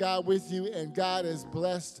presence of God with you, and God is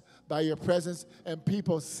blessed by your presence, and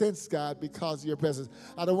people sense God because of your presence.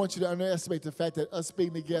 I don't want you to underestimate the fact that us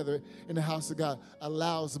being together in the house of God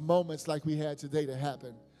allows moments like we had today to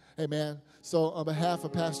happen. Amen. So on behalf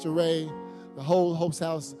of Pastor Ray, the whole Hope's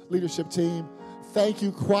House leadership team, thank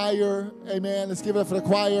you, choir. Amen. Let's give it up for the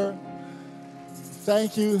choir.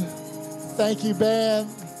 Thank you. Thank you, band.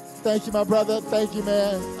 Thank you, my brother. Thank you,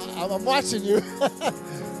 man. I'm watching you.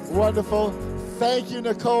 Wonderful. Thank you,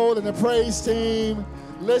 Nicole and the praise team.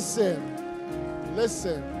 Listen.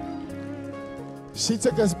 She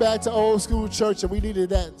took us back to old school church, and we needed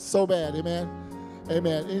that so bad. Amen.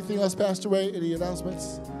 Amen. Anything else, Pastor Ray? Any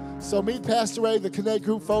announcements? So meet Pastor Ray, the Connect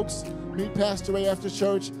Group folks. Meet Pastor Ray after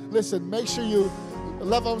church. Listen, make sure you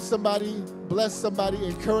love on somebody, bless somebody,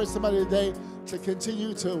 encourage somebody today to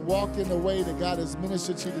continue to walk in the way that God has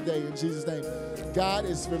ministered to you today in Jesus' name. God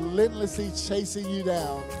is relentlessly chasing you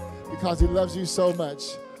down because he loves you so much.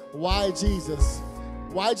 Why Jesus?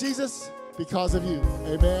 Why Jesus? Because of you.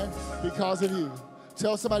 Amen? Because of you.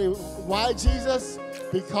 Tell somebody, why Jesus?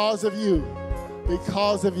 Because of you.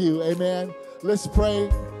 Because of you. Amen? Let's pray.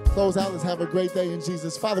 Close out. Let's have a great day in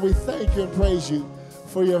Jesus. Father, we thank you and praise you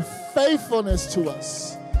for your faithfulness to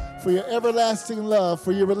us, for your everlasting love,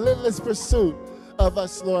 for your relentless pursuit of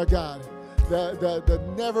us, Lord God.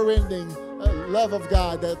 The never-ending love of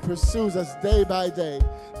God that pursues us day by day.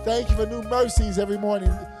 Thank you for new mercies every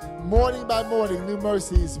morning. Morning by morning, new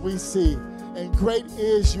mercies we see. And great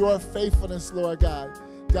is your faithfulness, Lord God.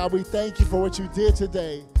 God, we thank you for what you did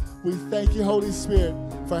today. We thank you, Holy Spirit,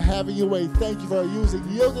 for having your way. Thank you for using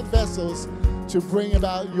yielded vessels to bring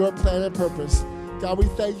about your plan and purpose. God, we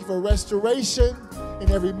thank you for restoration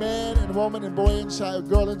in every man and woman and boy and child,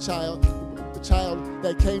 girl and child, the child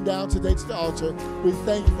that came down today to the altar. We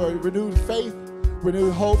thank you for renewed faith,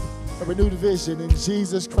 renewed hope, and renewed vision in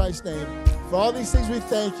Jesus Christ's name. For all these things we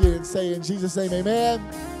thank you and say in Jesus' name, amen.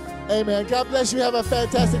 Amen. God bless you. Have a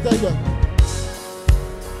fantastic day.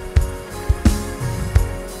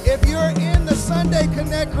 If you're in the Sunday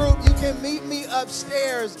Connect group, you can meet me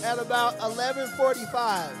upstairs at about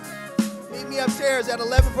 11:45. Meet me upstairs at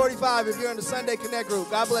 11:45 if you're in the Sunday Connect group.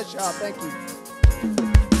 God bless y'all. Thank you.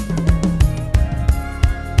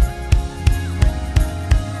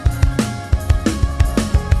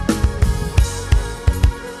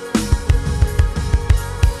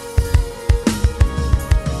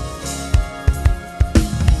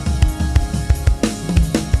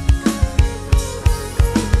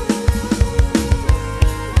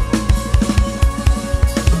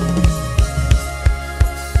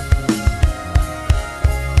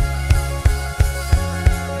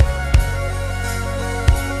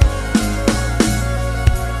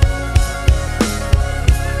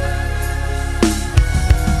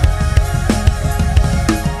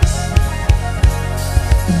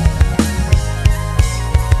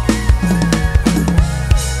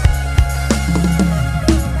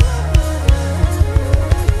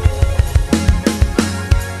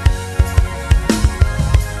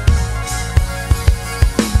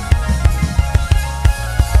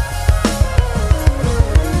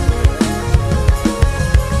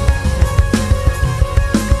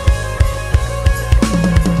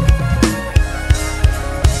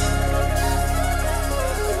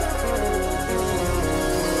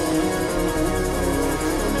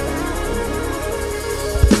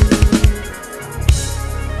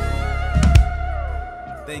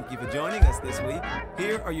 Thank you for joining us this week.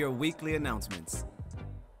 Here are your weekly announcements.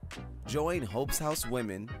 Join Hope's House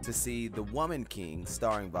Women to see The Woman King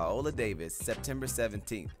starring Viola Davis September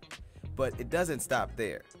 17th. But it doesn't stop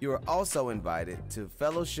there. You are also invited to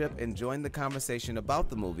fellowship and join the conversation about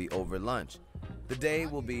the movie over lunch. The day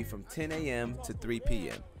will be from 10 a.m. to 3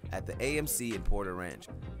 p.m. at the AMC in Porter Ranch.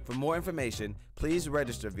 For more information, please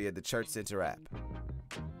register via the Church Center app.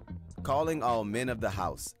 Calling all men of the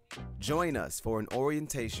house. Join us for an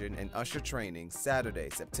orientation and usher training Saturday,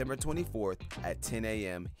 September 24th at 10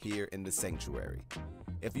 a.m. here in the sanctuary.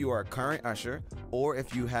 If you are a current usher or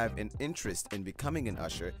if you have an interest in becoming an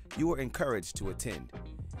usher, you are encouraged to attend.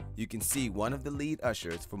 You can see one of the lead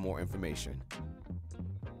ushers for more information.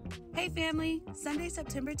 Hey family, Sunday,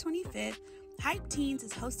 September 25th, Hype Teens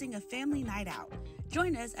is hosting a family night out.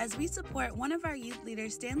 Join us as we support one of our youth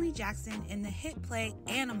leaders, Stanley Jackson, in the hit play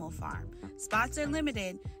Animal Farm. Spots are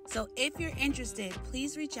limited, so if you're interested,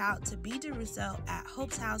 please reach out to B. DeRusso at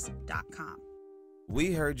hopeshouse.com.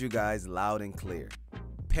 We heard you guys loud and clear.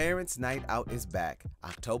 Parents' Night Out is back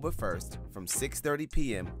October 1st from 6:30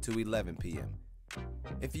 p.m. to 11 p.m.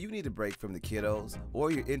 If you need a break from the kiddos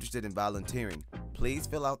or you're interested in volunteering, please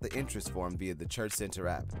fill out the interest form via the Church Center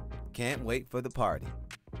app. Can't wait for the party.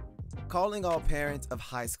 Calling all parents of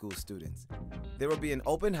high school students. There will be an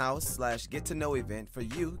open house / get-to-know event for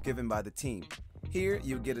you given by the team. Here,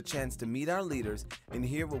 you'll get a chance to meet our leaders and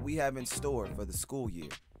hear what we have in store for the school year.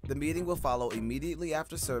 The meeting will follow immediately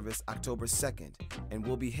after service October 2nd and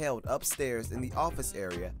will be held upstairs in the office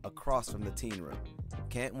area across from the teen room.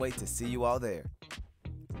 Can't wait to see you all there.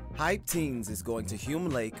 Hype Teens is going to Hume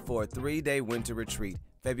Lake for a 3-day winter retreat,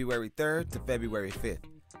 February 3rd to February 5th.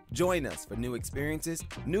 Join us for new experiences,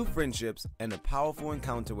 new friendships, and a powerful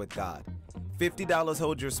encounter with God. $50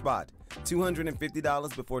 hold your spot,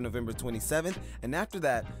 $250 before November 27th, and after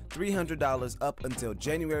that, $300 up until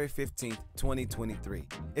January 15th, 2023.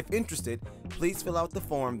 If interested, please fill out the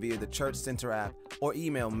form via the Church Center app or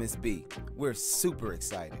email Miss B. We're super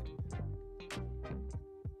excited.